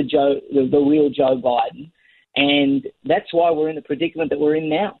see the real Joe Biden, and that's why we're in the predicament that we're in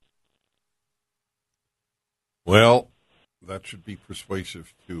now. Well, that should be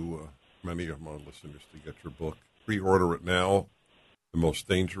persuasive to many of my listeners to get your book. Pre-order it now, The Most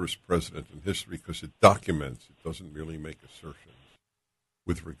Dangerous President in History, because it documents, it doesn't really make assertions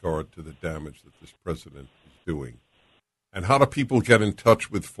with regard to the damage that this president is doing. And how do people get in touch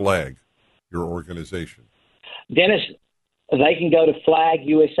with FLAG, your organization? Dennis, They can go to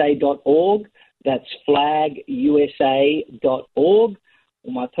flagusa.org. That's flagusa.org.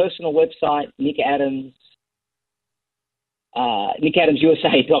 Or my personal website,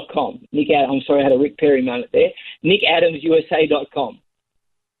 nickadamsusa.com. I'm sorry, I had a Rick Perry moment there. nickadamsusa.com.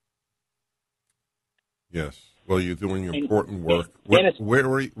 Yes. Well, you're doing important work. Dennis,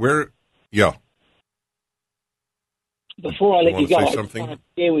 where? Yeah. Before I let you go, I just want to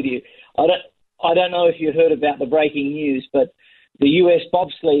share with you. I don't know if you heard about the breaking news, but the U.S.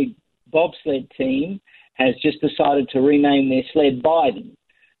 bobsled team has just decided to rename their sled Biden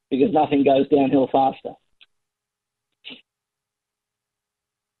because nothing goes downhill faster.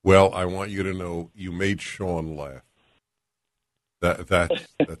 Well, I want you to know you made Sean laugh. That's an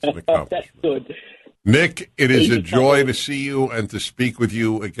accomplishment. That's good. Nick, it is a joy to see you and to speak with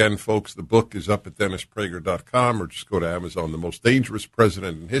you again, folks. The book is up at DennisPrager.com, or just go to Amazon. The Most Dangerous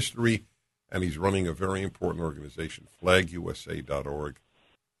President in History, and he's running a very important organization, FlagUSA.org.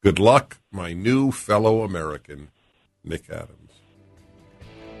 Good luck, my new fellow American, Nick Adams.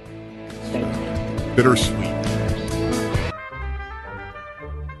 Bittersweet.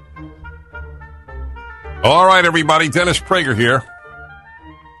 All right, everybody. Dennis Prager here.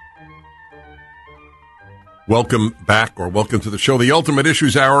 Welcome back, or welcome to the show, the Ultimate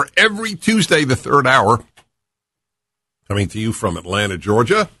Issues Hour, every Tuesday, the third hour, coming to you from Atlanta,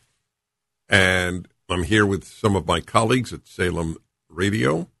 Georgia. And I'm here with some of my colleagues at Salem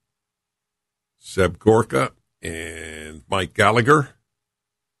Radio, Seb Gorka and Mike Gallagher,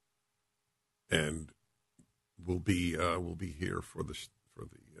 and we'll be here for the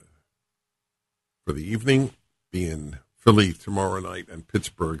evening. Be in Philly tomorrow night and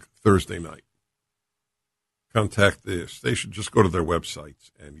Pittsburgh Thursday night. Contact the station. Just go to their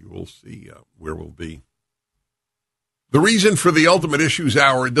websites, and you will see where we'll be. The reason for the Ultimate Issues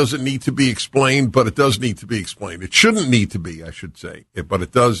Hour, it doesn't need to be explained, but it does need to be explained. It shouldn't need to be, I should say, but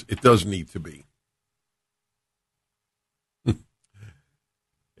it does need to be.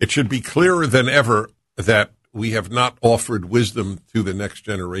 It should be clearer than ever that we have not offered wisdom to the next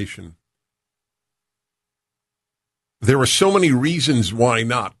generation. There are so many reasons why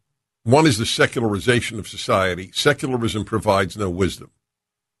not. One is the secularization of society. Secularism provides no wisdom.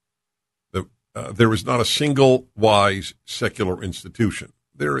 There is not a single wise secular institution.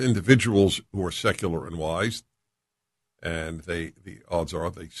 There are individuals who are secular and wise, and the odds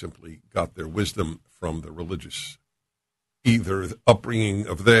are they simply got their wisdom from the religious, either the upbringing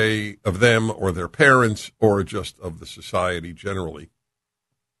of them or their parents, or just of the society generally.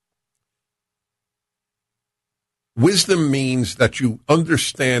 Wisdom means that you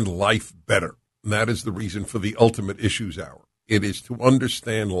understand life better. And that is the reason for the Ultimate Issues Hour. It is to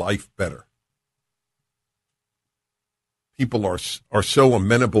understand life better. People are so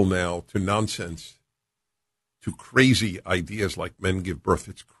amenable now to nonsense, to crazy ideas like men give birth.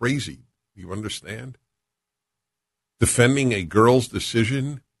 It's crazy. Do you understand? Defending a girl's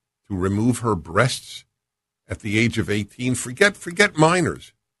decision to remove her breasts at the age of 18. Forget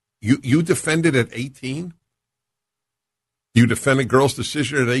minors. You defend it at 18? You defend a girl's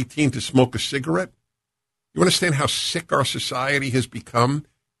decision at 18 to smoke a cigarette? You understand how sick our society has become,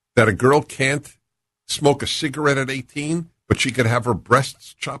 that a girl can't smoke a cigarette at 18, but she could have her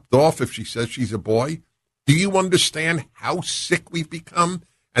breasts chopped off if she says she's a boy? Do you understand how sick we've become?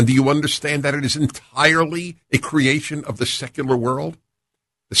 And do you understand that it is entirely a creation of the secular world?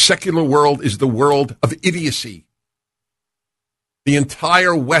 The secular world is the world of idiocy. The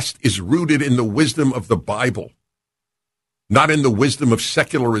entire West is rooted in the wisdom of the Bible, not in the wisdom of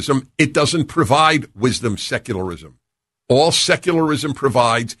secularism. It doesn't provide wisdom, secularism. All secularism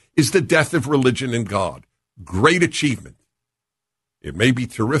provides is the death of religion and God. Great achievement. It may be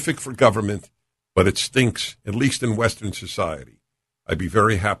terrific for government, but it stinks, at least in Western society. I'd be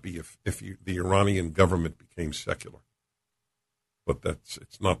very happy if the Iranian government became secular. But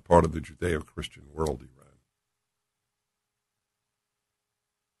it's not part of the Judeo-Christian world, Iran.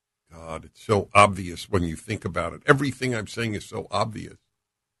 God, it's so obvious when you think about it. Everything I'm saying is so obvious.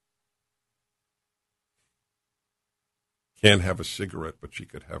 Can't have a cigarette, but she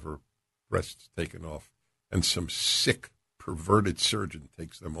could have her breasts taken off. And some sick, perverted surgeon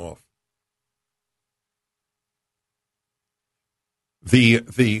takes them off.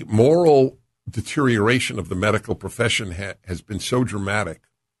 The moral deterioration of the medical profession has been so dramatic.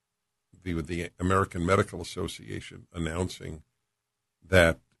 The American Medical Association announcing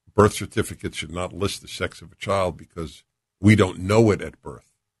that birth certificates should not list the sex of a child because we don't know it at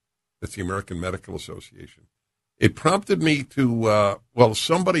birth. That's the American Medical Association. It prompted me to,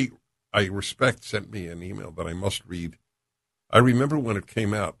 somebody I respect sent me an email that I must read. I remember when it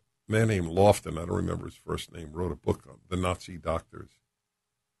came out. man named Lofton, I don't remember his first name, wrote a book on the Nazi doctors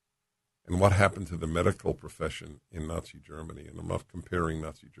and what happened to the medical profession in Nazi Germany. And I'm not comparing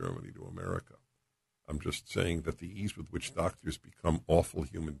Nazi Germany to America. I'm just saying that the ease with which doctors become awful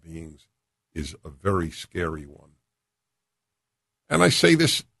human beings is a very scary one. And I say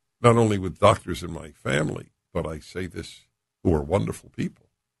this not only with doctors in my family, but I say this who are wonderful people.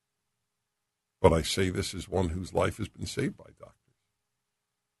 But I say this as one whose life has been saved by doctors.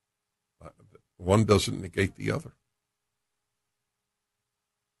 One doesn't negate the other.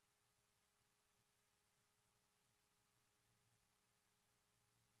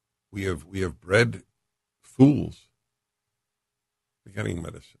 We have bred fools forgetting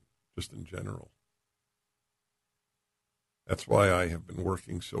medicine, just in general. That's why I have been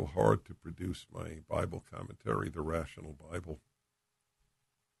working so hard to produce my Bible commentary, The Rational Bible.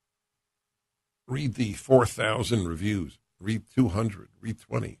 Read the 4,000 reviews. Read 200. Read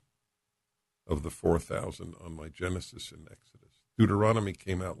 20 of the 4,000 on my Genesis and Exodus. Deuteronomy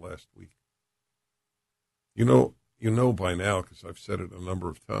came out last week. You know by now, because I've said it a number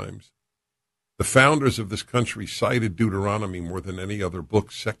of times, the founders of this country cited Deuteronomy more than any other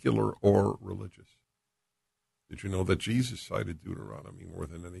book, secular or religious. Did you know that Jesus cited Deuteronomy more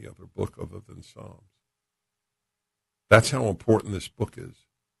than any other book other than Psalms? That's how important this book is.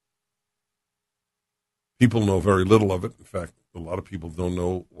 People know very little of it. In fact, a lot of people don't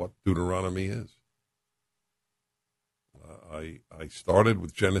know what Deuteronomy is. I started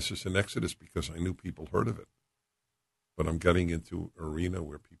with Genesis and Exodus because I knew people heard of it. But I'm getting into an arena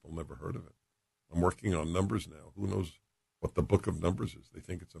where people never heard of it. I'm working on Numbers now. Who knows what the book of Numbers is? They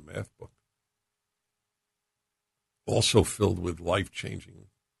think it's a math book. Also filled with life-changing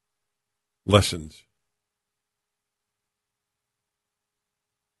lessons.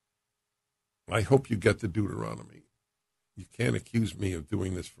 I hope you get the Deuteronomy. You can't accuse me of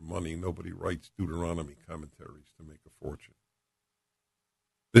doing this for money. Nobody writes Deuteronomy commentaries to make a fortune.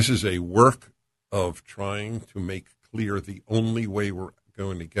 This is a work of trying to make clear the only way we're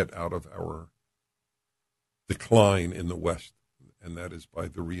going to get out of our decline in the West, and that is by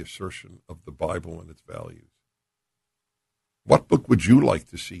the reassertion of the Bible and its values. What book would you like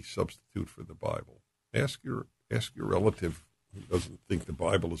to see substitute for the Bible? Ask your relative who doesn't think the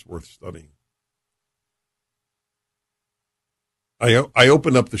Bible is worth studying. I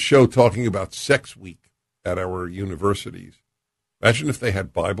opened up the show talking about Sex Week at our universities. Imagine if they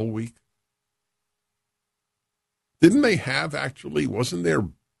had Bible Week. Didn't they have, actually, wasn't there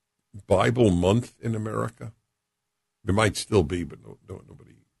Bible Month in America? There might still be, but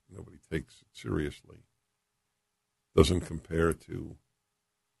nobody takes it seriously. Doesn't compare to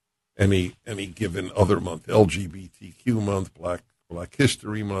any given other month. LGBTQ month, Black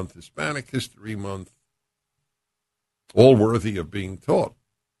History Month, Hispanic History Month, all worthy of being taught.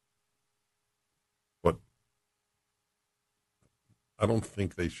 But I don't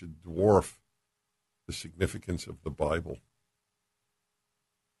think they should dwarf the significance of the Bible.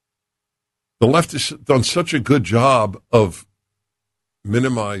 The left has done such a good job of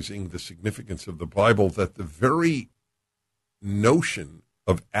minimizing the significance of the Bible that the very notion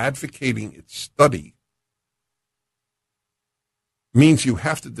of advocating its study means you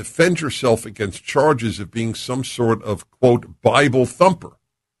have to defend yourself against charges of being some sort of, quote, Bible thumper.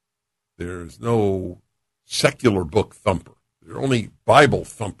 There's no secular book thumper. There are only Bible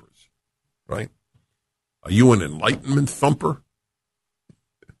thumpers, right? Are you an Enlightenment thumper?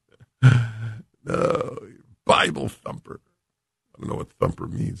 No, Bible thumper. I don't know what thumper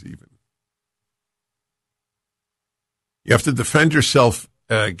means even. You have to defend yourself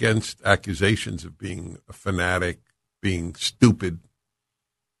against accusations of being a fanatic, being stupid.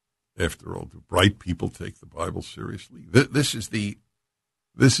 After all, do bright people take the Bible seriously? This is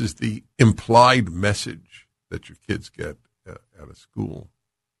the implied message that your kids get out of school.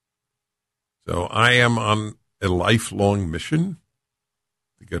 So I am on a lifelong mission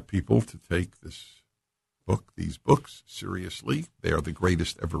to get people to take these books seriously. They are the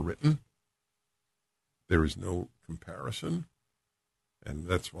greatest ever written. There is no comparison. And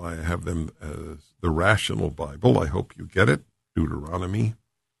that's why I have them as the Rational Bible. I hope you get it. Deuteronomy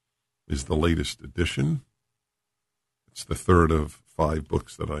is the latest edition. It's the third of 5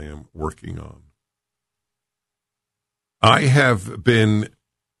 books that I am working on. I have been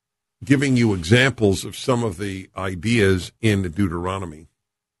giving you examples of some of the ideas in Deuteronomy.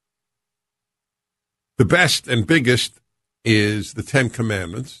 The best and biggest is the 10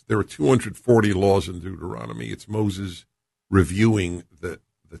 Commandments. There are 240 laws in Deuteronomy. It's Moses reviewing the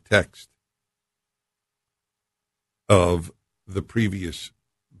text of the previous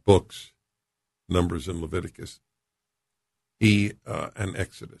books, Numbers and Leviticus. and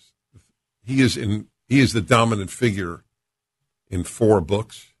Exodus. He is the dominant figure in 4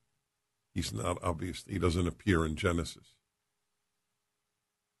 books. He's not obvious. He doesn't appear in Genesis.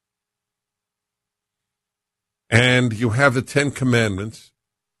 And you have the 10 Commandments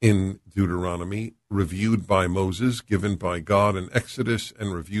in Deuteronomy, reviewed by Moses, given by God in Exodus,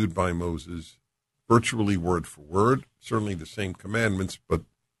 and reviewed by Moses, virtually word for word. Certainly the same commandments, but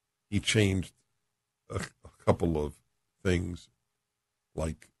he changed a couple of things,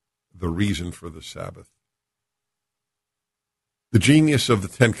 like the reason for the Sabbath. The genius of the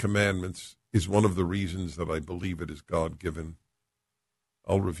 10 Commandments is one of the reasons that I believe it is God-given.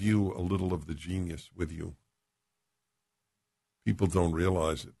 I'll review a little of the genius with you. People don't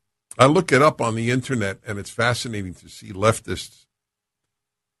realize it. I look it up on the internet, and it's fascinating to see leftists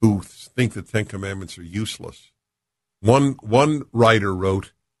who think the 10 Commandments are useless. One writer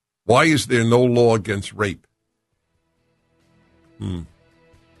wrote, "Why is there no law against rape?"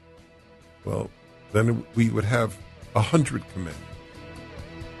 Well, then we would have 100 commandments.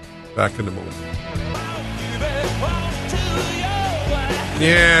 Back in a moment.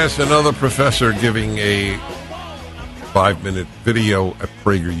 Yes, another professor giving a 5-minute video at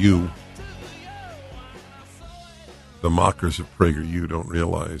PragerU. The mockers of PragerU don't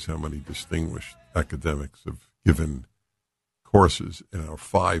realize how many distinguished academics have given courses in our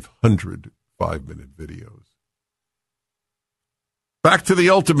 500 5-minute videos. Back to the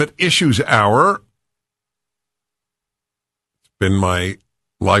Ultimate Issues Hour. It's been my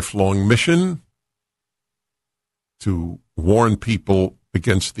lifelong mission to warn people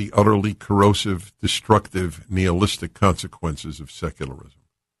against the utterly corrosive, destructive, nihilistic consequences of secularism.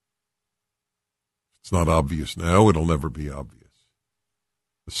 It's not obvious now. It'll never be obvious.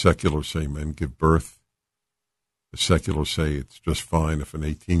 The seculars say men give birth. The seculars say it's just fine if an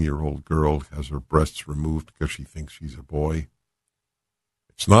 18-year-old girl has her breasts removed because she thinks she's a boy.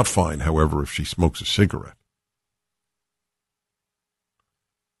 It's not fine, however, if she smokes a cigarette.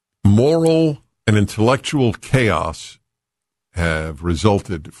 Moral and intellectual chaos have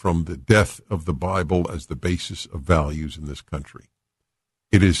resulted from the death of the Bible as the basis of values in this country.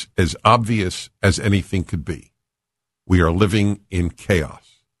 It is as obvious as anything could be. We are living in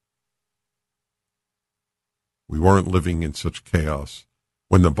chaos. We weren't living in such chaos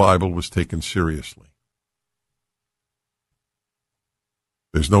when the Bible was taken seriously.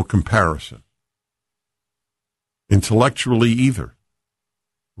 There's no comparison. Intellectually either.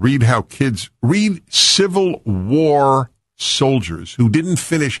 Read Civil War soldiers who didn't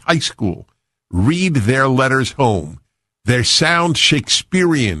finish high school. Read their letters home. They sound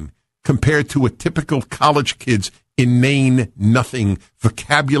Shakespearean compared to a typical college kid's inane, nothing,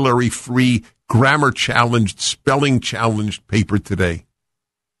 vocabulary-free, grammar-challenged, spelling-challenged paper today.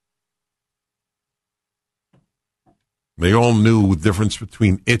 They all knew the difference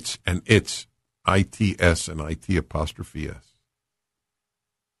between its and its, I-T-S and I-T-apostrophe-S.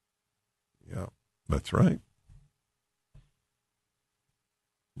 Yeah, that's right.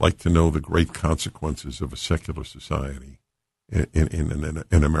 Like to know the great consequences of a secular society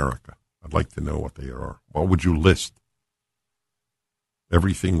in America. I'd like to know what they are. What would you list?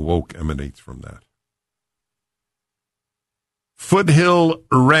 Everything woke emanates from that. Foothill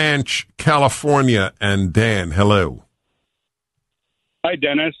Ranch, California, and Dan, hello. Hi,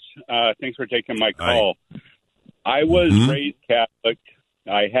 Dennis. Thanks for taking my call. Hi. I was raised Catholic.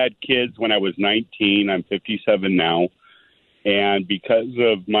 I had kids when I was 19. I'm 57 now. And because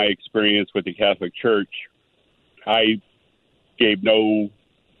of my experience with the Catholic Church, I gave no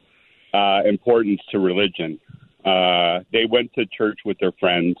importance to religion. They went to church with their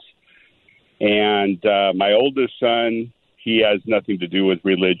friends. And my oldest son, he has nothing to do with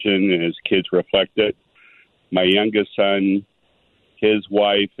religion, and his kids reflect it. My youngest son, his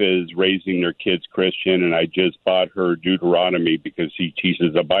wife is raising their kids Christian, and I just bought her Deuteronomy because he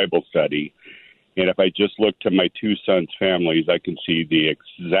teaches a Bible study. And if I just look to my two sons' families, I can see the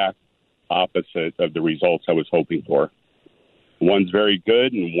exact opposite of the results I was hoping for. One's very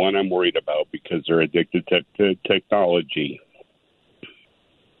good, and one I'm worried about because they're addicted to technology.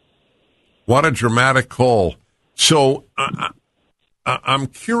 What a dramatic call. So I'm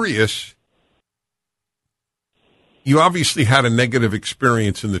curious. You obviously had a negative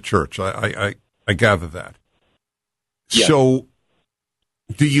experience in the church. I gather that. Yes. So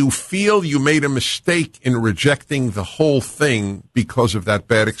do you feel you made a mistake in rejecting the whole thing because of that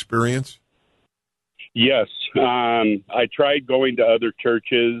bad experience? Yes. I tried going to other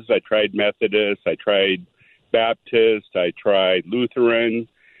churches. I tried Methodist. I tried Baptist. I tried Lutheran.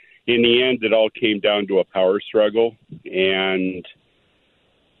 In the end, it all came down to a power struggle. And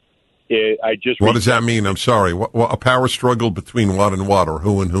What does that mean? I'm sorry. A power struggle between what and what, or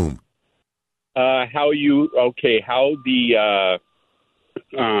who and whom? How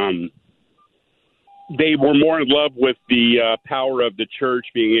they were more in love with the power of the church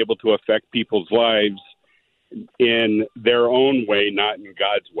being able to affect people's lives in their own way, not in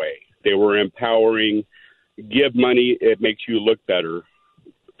God's way. They were empowering, give money, it makes you look better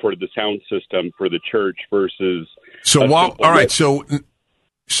for the sound system, for the church versus... So what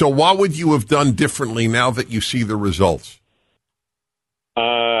would you have done differently now that you see the results?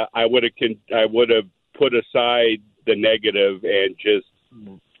 I would have put aside the negative and just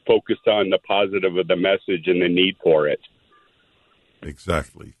focused on the positive of the message and the need for it.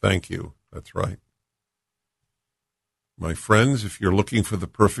 Exactly. Thank you. That's right. My friends, if you're looking for the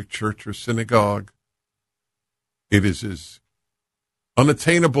perfect church or synagogue, it is as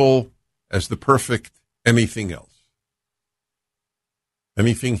unattainable as the perfect anything else.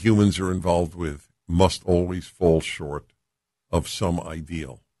 Anything humans are involved with must always fall short of some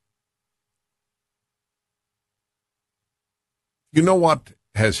ideal. You know what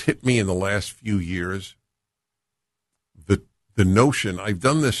has hit me in the last few years? The notion, I've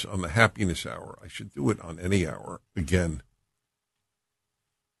done this on the Happiness Hour. I should do it on any hour again.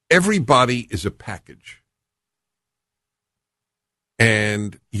 Everybody is a package.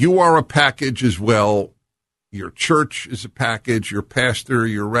 And you are a package as well. Your church is a package. Your pastor,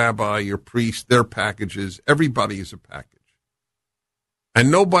 your rabbi, your priest, they're packages. Everybody is a package. And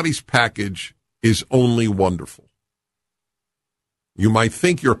nobody's package is only wonderful. You might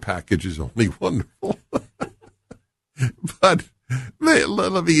think your package is only wonderful. But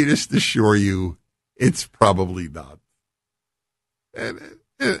let me just assure you, it's probably not. And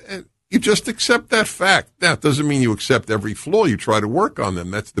you just accept that fact. That doesn't mean you accept every flaw. You try to work on them.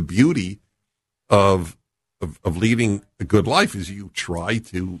 That's the beauty of leading a good life, is you try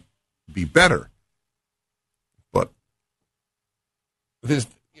to be better. But there's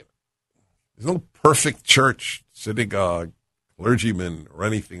no perfect church, synagogue, clergyman, or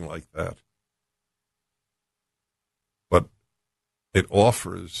anything like that. But it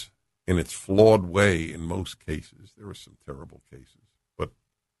offers, in its flawed way in most cases, there are some terrible cases, but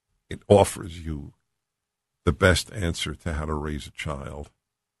it offers you the best answer to how to raise a child.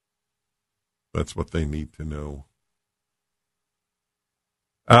 That's what they need to know.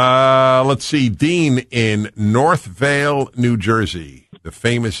 Let's see. Dean in Northvale, New Jersey. The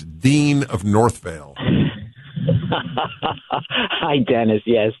famous Dean of Northvale. Hi, Dennis.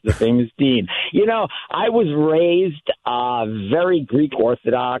 Yes, the famous Dean. You know, I was raised very Greek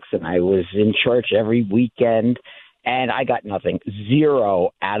Orthodox, and I was in church every weekend, and I got nothing,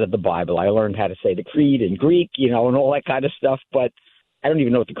 zero out of the Bible. I learned how to say the creed in Greek, and all that kind of stuff, but I don't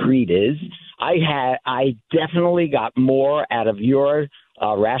even know what the creed is. I definitely got more out of your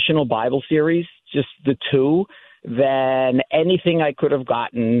Rational Bible series, just the two, than anything I could have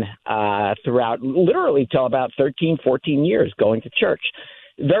gotten throughout literally till about 13, 14 years going to church.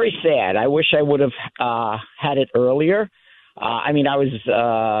 Very sad. I wish I would have had it earlier. I was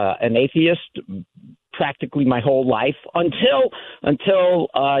an atheist practically my whole life until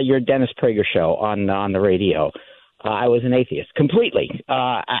your Dennis Prager show on the radio. I was an atheist completely.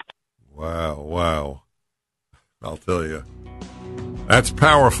 Wow. I'll tell you. That's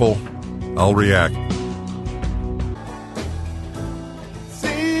powerful. I'll react.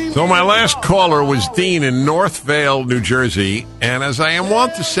 So my last caller was Dean in Northvale, New Jersey. And as I am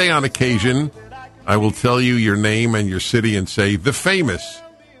wont to say on occasion, I will tell you your name and your city and say, the famous.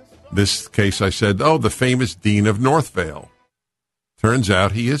 This case I said, the famous Dean of Northvale. Turns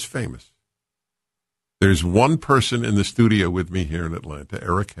out he is famous. There's one person in the studio with me here in Atlanta,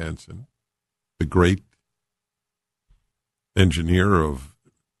 Eric Hansen, the great engineer of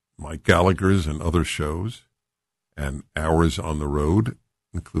Mike Gallagher's and other shows and Hours on the Road,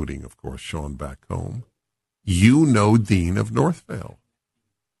 including, of course, Sean Back Home. You know Dean of Northvale.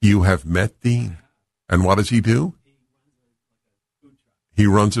 You have met Dean. And what does he do? He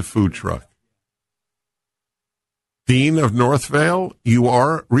runs a food truck. Dean of Northvale, you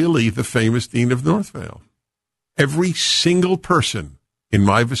are really the famous Dean of Northvale. Every single person in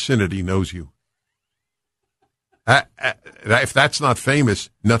my vicinity knows you. If that's not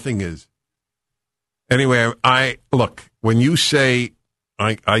famous, nothing is. Anyway, look, when you say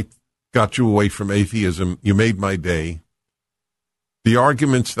I got you away from atheism, you made my day. The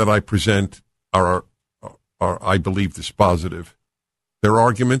arguments that I present are I believe, dispositive. They're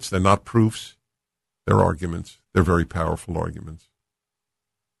arguments. They're not proofs. They're arguments. They're very powerful arguments.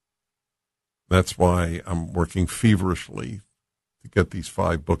 That's why I'm working feverishly to get these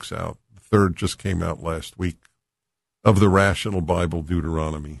 5 books out. The third just came out last week, Of the Rational Bible,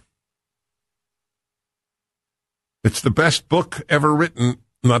 Deuteronomy. It's the best book ever written,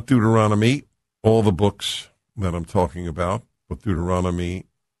 not Deuteronomy, all the books that I'm talking about, but Deuteronomy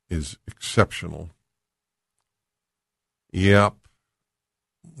is exceptional. Yep.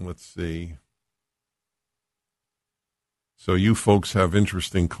 Let's see. So you folks have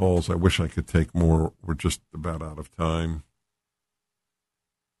interesting calls. I wish I could take more. We're just about out of time.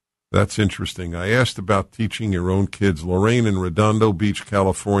 That's interesting. I asked about teaching your own kids. Lorraine in Redondo Beach,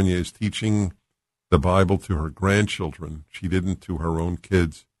 California, is teaching the Bible to her grandchildren. She didn't to her own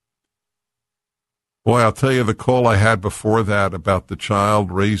kids. Boy, I'll tell you, the call I had before that about the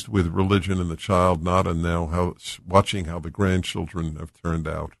child raised with religion and the child not, and now watching how the grandchildren have turned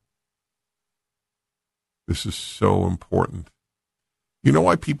out. This is so important. You know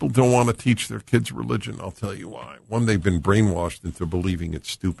why people don't want to teach their kids religion? I'll tell you why. One, they've been brainwashed into believing it's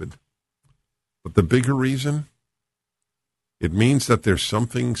stupid. But the bigger reason, it means that there's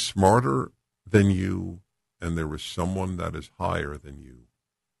something smarter than you, and there is someone that is higher than you.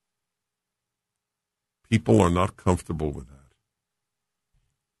 People are not comfortable with that.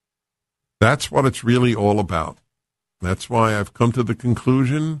 That's what it's really all about. That's why I've come to the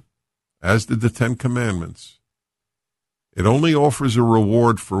conclusion, as did the Ten Commandments, it only offers a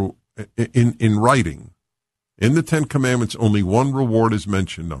reward for in writing. In the Ten Commandments, only one reward is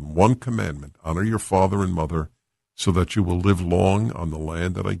mentioned on one commandment: honor your father and mother, so that you will live long on the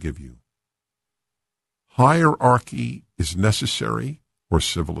land that I give you. Hierarchy is necessary, or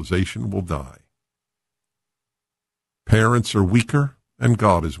civilization will die. Parents are weaker, and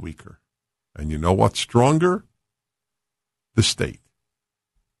God is weaker. And you know what's stronger? The state.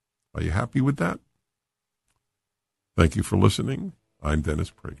 Are you happy with that? Thank you for listening. I'm Dennis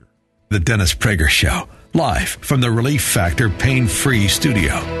Prager. The Dennis Prager Show, live from the Relief Factor Pain-Free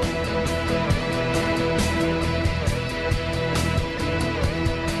Studio.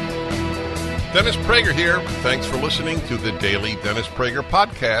 Dennis Prager here. Thanks for listening to the Daily Dennis Prager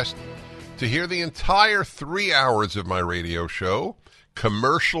Podcast. To hear the entire 3 hours of my radio show,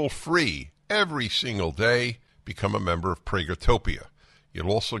 commercial-free, every single day, become a member of Pragertopia.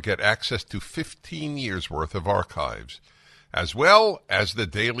 You'll also get access to 15 years' worth of archives, as well as the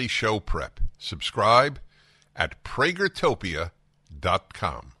daily show prep. Subscribe at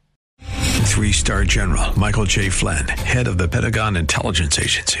Pragertopia.com. 3-star General Michael J. Flynn, head of the Pentagon Intelligence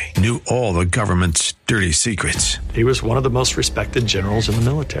Agency, knew all the government's dirty secrets. He was one of the most respected generals in the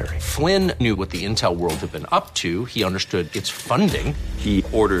military. Flynn knew what the intel world had been up to. He understood its funding. He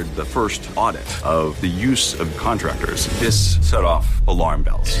ordered the first audit of the use of contractors. This set off alarm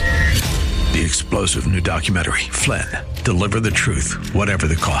bells. The explosive new documentary, Flynn, Deliver the Truth, Whatever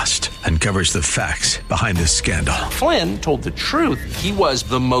the Cost, uncovers the facts behind this scandal. Flynn told the truth. He was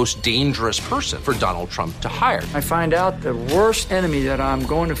the most dangerous person for Donald Trump to hire. I find out the worst enemy that I'm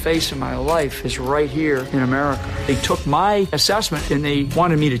going to face in my life is right here in America. They took my assessment and they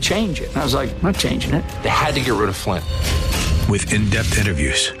wanted me to change it. And I was like, I'm not changing it. They had to get rid of Flynn. With in-depth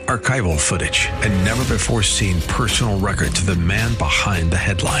interviews, archival footage, and never-before-seen personal records of the man behind the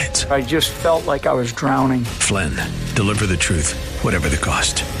headlines. I just felt like I was drowning. Flynn, Deliver the Truth, Whatever the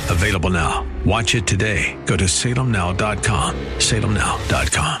Cost. Available now. Watch it today. Go to salemnow.com.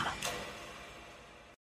 salemnow.com.